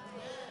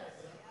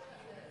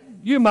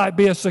 You might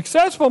be a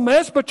successful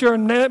mess, but you're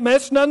a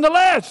mess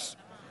nonetheless.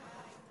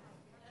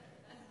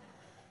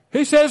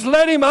 He says,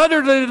 let him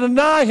utterly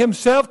deny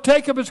himself,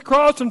 take up his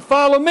cross, and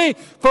follow me.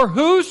 For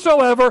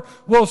whosoever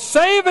will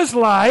save his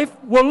life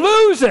will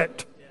lose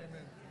it.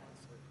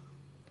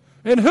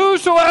 And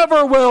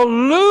whosoever will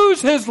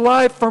lose his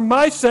life for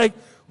my sake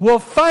will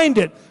find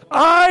it.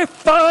 I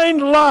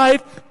find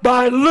life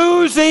by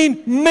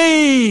losing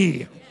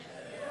me.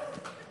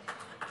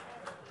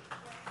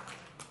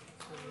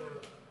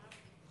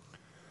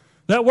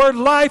 That word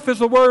life is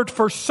the word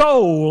for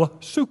soul,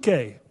 suke.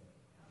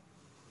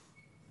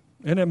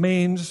 And it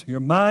means your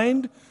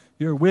mind,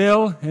 your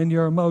will, and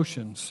your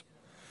emotions.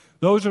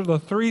 Those are the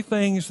three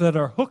things that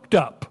are hooked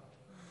up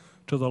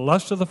to the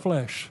lust of the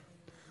flesh,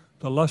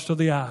 the lust of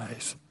the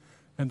eyes,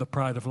 and the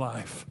pride of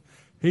life.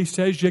 He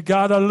says you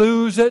got to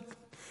lose it.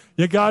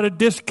 You got to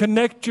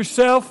disconnect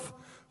yourself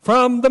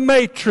from the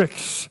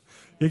matrix.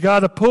 You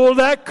got to pull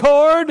that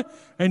cord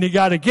and you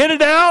got to get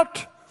it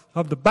out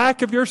of the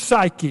back of your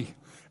psyche.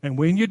 And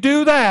when you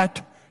do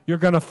that, you're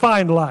going to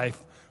find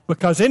life.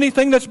 Because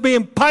anything that's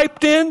being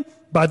piped in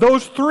by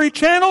those three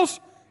channels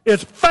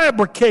is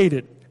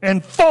fabricated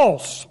and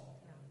false.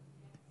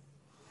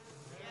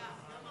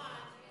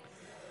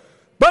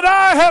 But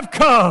I have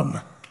come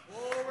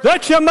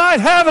that you might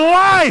have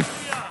life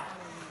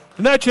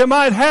and that you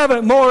might have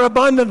it more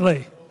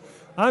abundantly.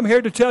 I'm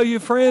here to tell you,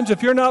 friends,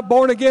 if you're not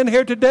born again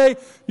here today,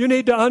 you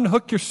need to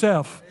unhook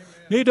yourself.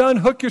 You need to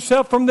unhook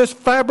yourself from this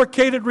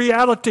fabricated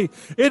reality.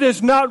 It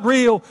is not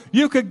real.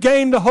 You could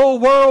gain the whole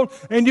world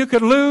and you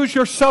could lose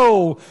your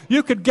soul.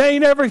 You could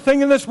gain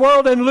everything in this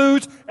world and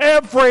lose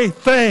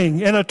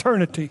everything in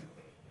eternity.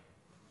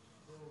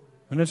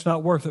 And it's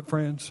not worth it,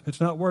 friends. It's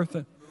not worth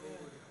it.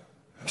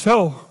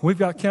 So, we've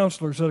got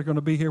counselors that are going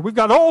to be here. We've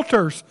got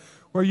altars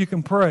where you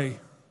can pray.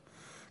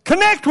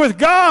 Connect with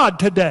God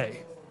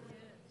today.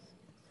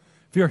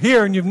 If you're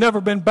here and you've never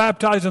been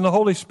baptized in the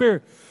Holy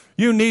Spirit,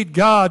 you need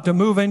God to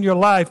move in your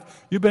life.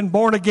 You've been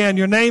born again.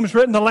 Your name's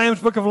written in the Lamb's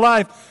Book of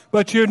Life,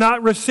 but you're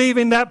not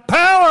receiving that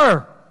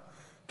power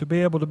to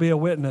be able to be a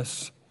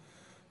witness.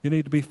 You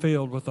need to be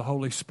filled with the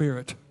Holy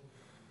Spirit.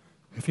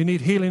 If you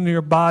need healing in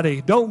your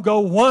body, don't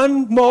go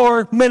one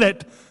more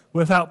minute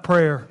without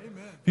prayer.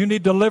 If you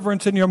need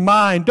deliverance in your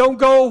mind, don't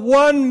go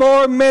one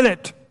more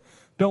minute.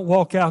 Don't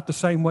walk out the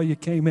same way you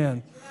came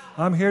in.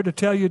 I'm here to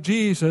tell you,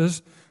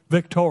 Jesus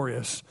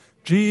victorious.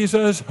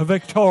 Jesus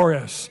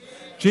victorious.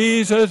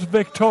 Jesus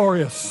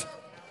victorious.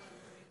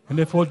 And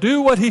if we'll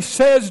do what He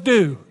says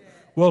do,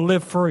 we'll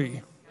live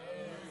free.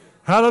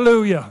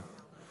 Hallelujah.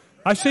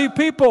 I see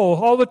people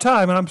all the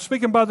time, and I'm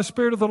speaking by the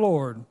Spirit of the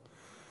Lord.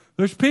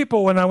 There's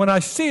people, when I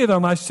see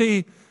them, I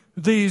see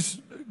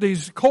these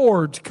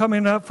cords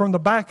coming up from the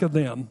back of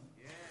them.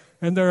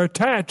 And they're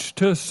attached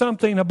to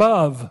something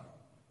above.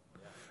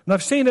 And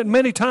I've seen it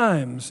many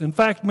times. In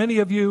fact, many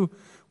of you,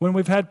 when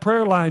we've had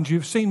prayer lines,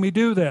 you've seen me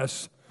do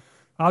this.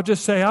 I'll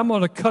just say, I'm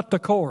going to cut the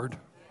cord.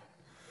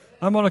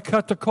 I'm going to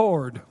cut the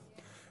cord.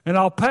 And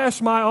I'll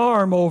pass my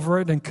arm over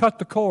it and cut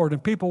the cord,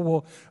 and people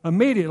will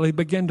immediately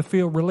begin to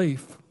feel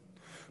relief.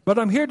 But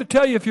I'm here to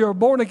tell you, if you're a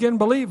born-again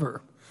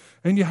believer,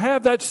 and you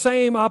have that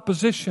same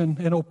opposition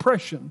and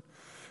oppression,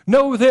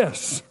 know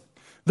this,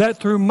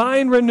 that through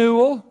mind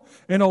renewal,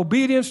 in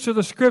obedience to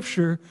the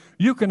Scripture,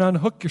 you can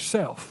unhook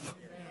yourself.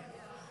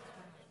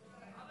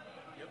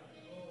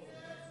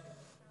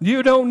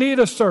 You don't need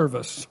a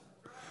service.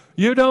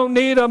 You don't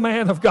need a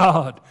man of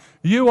God.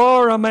 You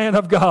are a man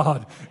of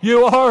God.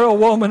 You are a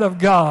woman of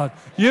God.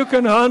 You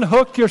can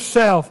unhook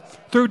yourself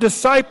through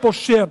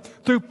discipleship,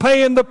 through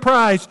paying the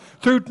price,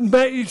 through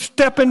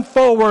stepping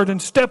forward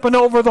and stepping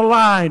over the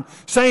line,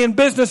 saying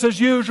business as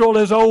usual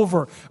is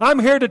over. I'm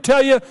here to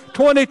tell you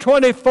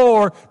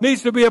 2024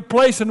 needs to be a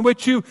place in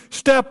which you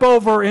step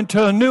over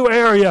into a new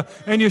area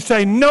and you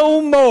say,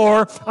 no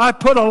more. I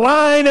put a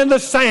line in the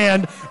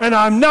sand and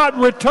I'm not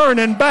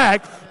returning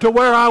back to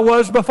where I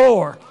was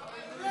before.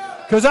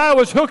 Because I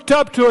was hooked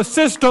up to a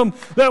system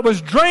that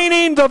was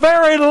draining the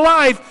very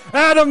life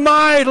out of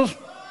my...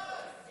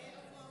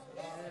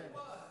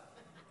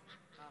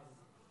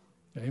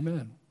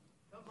 Amen.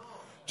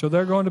 So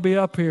they're going to be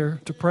up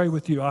here to pray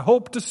with you. I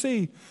hope to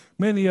see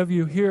many of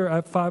you here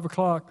at 5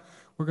 o'clock.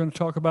 We're going to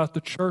talk about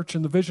the church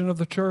and the vision of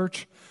the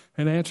church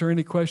and answer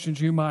any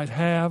questions you might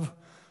have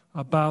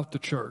about the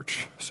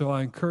church. So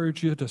I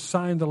encourage you to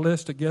sign the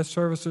list at guest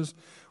services.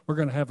 We're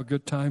going to have a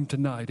good time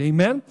tonight.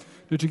 Amen?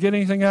 Did you get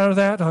anything out of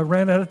that? I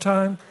ran out of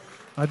time.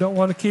 I don't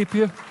want to keep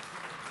you.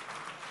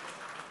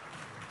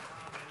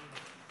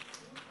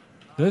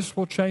 This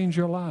will change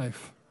your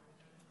life.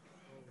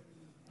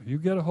 If you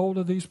get a hold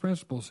of these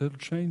principles, it'll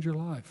change your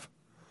life.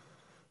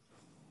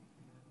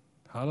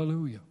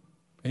 Hallelujah.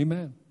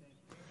 Amen.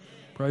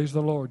 Praise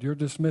the Lord. You're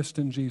dismissed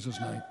in Jesus'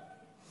 name.